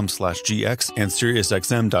lexus.com/GX and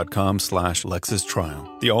SiriusXM.com/Lexus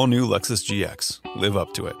Trial. The all-new Lexus GX. Live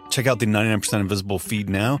up to it. Check out the 99% Invisible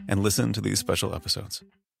feed now and listen to these special episodes.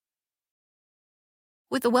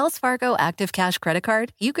 With the Wells Fargo Active Cash Credit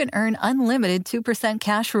Card, you can earn unlimited 2%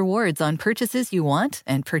 cash rewards on purchases you want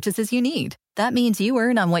and purchases you need. That means you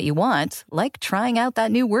earn on what you want, like trying out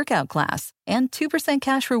that new workout class, and 2%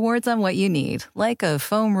 cash rewards on what you need, like a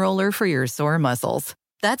foam roller for your sore muscles.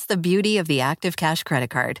 That's the beauty of the Active Cash Credit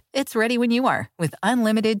Card. It's ready when you are, with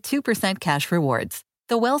unlimited 2% cash rewards.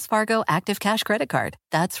 The Wells Fargo Active Cash Credit Card.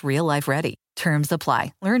 That's real life ready. Terms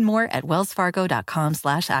apply. Learn more at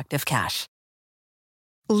wellsfargo.com/activecash.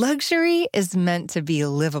 Luxury is meant to be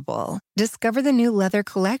livable. Discover the new leather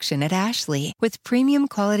collection at Ashley with premium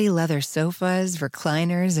quality leather sofas,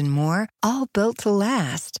 recliners, and more, all built to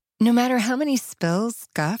last. No matter how many spills,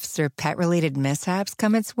 scuffs, or pet-related mishaps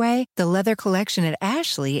come its way, the leather collection at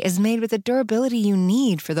Ashley is made with the durability you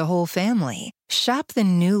need for the whole family. Shop the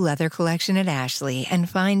new leather collection at Ashley and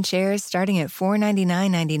find chairs starting at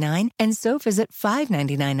 $499.99 and sofas at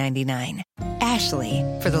 $599.99. Ashley,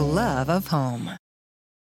 for the love of home.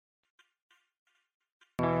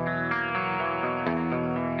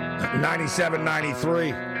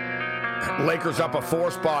 97-93. Lakers up a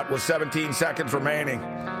 4 spot with 17 seconds remaining.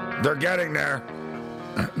 They're getting there.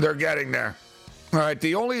 They're getting there. All right,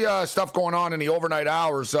 the only stuff going on in the overnight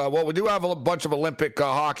hours, well, we do have a bunch of Olympic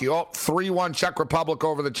hockey. 3-1 Czech Republic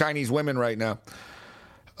over the Chinese women right now.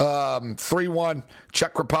 3-1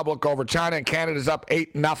 Czech Republic over China, and Canada's up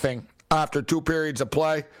 8-0 after 2 periods of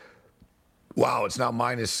play. Wow, it's now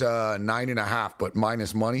minus 9.5, but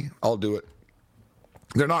minus money. I'll do it.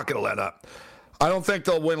 They're not going to let up. I don't think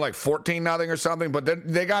they'll win like 14-0 or something, but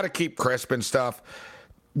they got to keep crisp and stuff.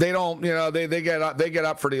 They don't, they get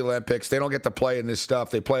up for the Olympics. They don't get to play in this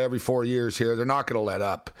stuff. They play every 4 years here. They're not going to let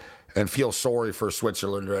up and feel sorry for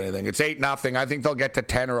Switzerland or anything. It's 8-0. I think they'll get to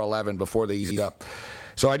 10 or 11 before they ease up.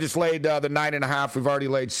 So I just laid the 9.5. We've already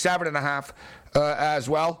laid 7.5 as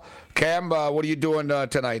well. Cam, what are you doing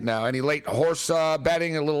tonight now? Any late horse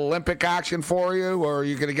betting, a little Olympic action for you, or are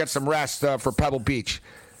you going to get some rest for Pebble Beach?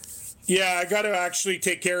 Yeah, I got to actually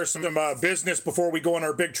take care of some business before we go on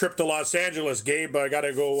our big trip to Los Angeles, Gabe. I got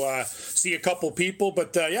to go see a couple people,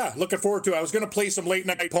 but yeah, looking forward to it. I was going to play some late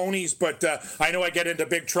night ponies, but I know I get into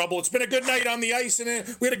big trouble. It's been a good night on the ice,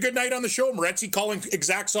 and we had a good night on the show. Morency calling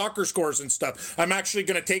exact soccer scores and stuff. I'm actually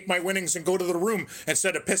going to take my winnings and go to the room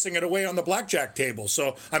instead of pissing it away on the blackjack table.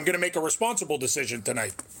 So I'm going to make a responsible decision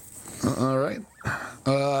tonight. All right.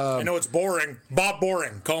 I know it's boring. Bob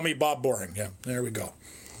Boring. Call me Bob Boring. Yeah, there we go.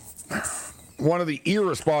 One of the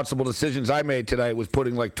irresponsible decisions I made tonight was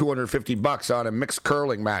putting like $250 on a mixed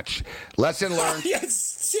curling match. Lesson learned.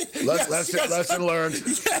 Yes. Lesson learned.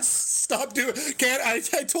 Yes. Stop doing. I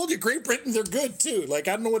told you, Great Britain, they're good too. Like,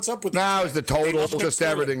 I don't know what's up with. Now it's the total, just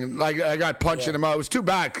everything. Like, I got punched in the mouth. It was too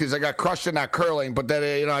bad because I got crushed in that curling, but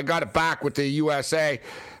then I got it back with the USA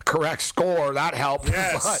correct score. That helped.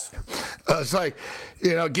 Yes. But it's like,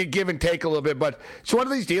 give and take a little bit. But it's one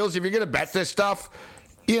of these deals. If you're gonna bet this stuff,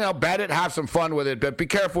 bet it, have some fun with it, but be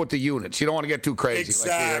careful with the units. You don't want to get too crazy.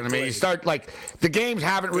 Exactly. You start, the games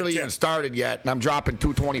haven't really even started yet, and I'm dropping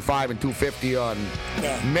 $225 and $250 on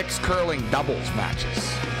mixed curling doubles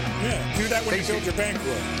matches. Yeah, do that when you build your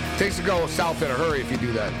bankroll. Takes to go south in a hurry if you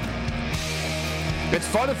do that. It's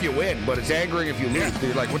fun if you win, but it's angering if you lose. Yeah.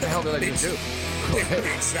 You're like, what the hell did I even do?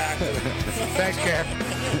 Exactly. Thanks, Cam.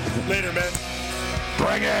 Later, man.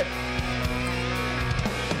 Bring it.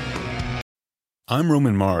 I'm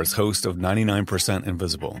Roman Mars, host of 99%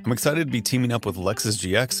 Invisible. I'm excited to be teaming up with Lexus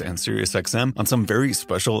GX and SiriusXM on some very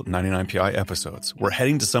special 99PI episodes. We're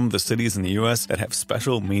heading to some of the cities in the U.S. that have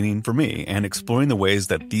special meaning for me and exploring the ways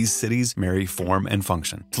that these cities marry form and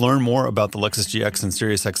function. To learn more about the Lexus GX and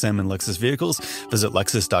SiriusXM and Lexus vehicles, visit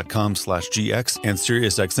lexus.com/GX and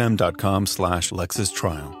SiriusXM.com/Lexus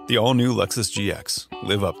Trial. The all-new Lexus GX.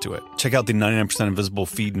 Live up to it. Check out the 99% Invisible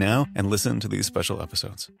feed now and listen to these special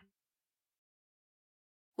episodes.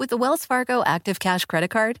 With the Wells Fargo Active Cash Credit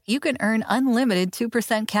Card, you can earn unlimited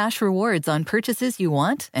 2% cash rewards on purchases you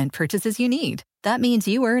want and purchases you need. That means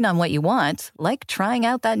you earn on what you want, like trying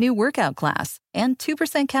out that new workout class, and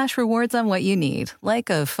 2% cash rewards on what you need, like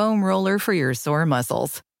a foam roller for your sore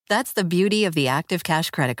muscles. That's the beauty of the Active Cash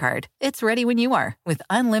Credit Card. It's ready when you are, with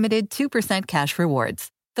unlimited 2% cash rewards.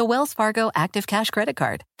 The Wells Fargo Active Cash Credit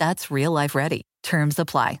Card. That's real life ready. Terms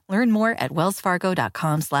apply. Learn more at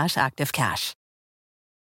wellsfargo.com/activecash.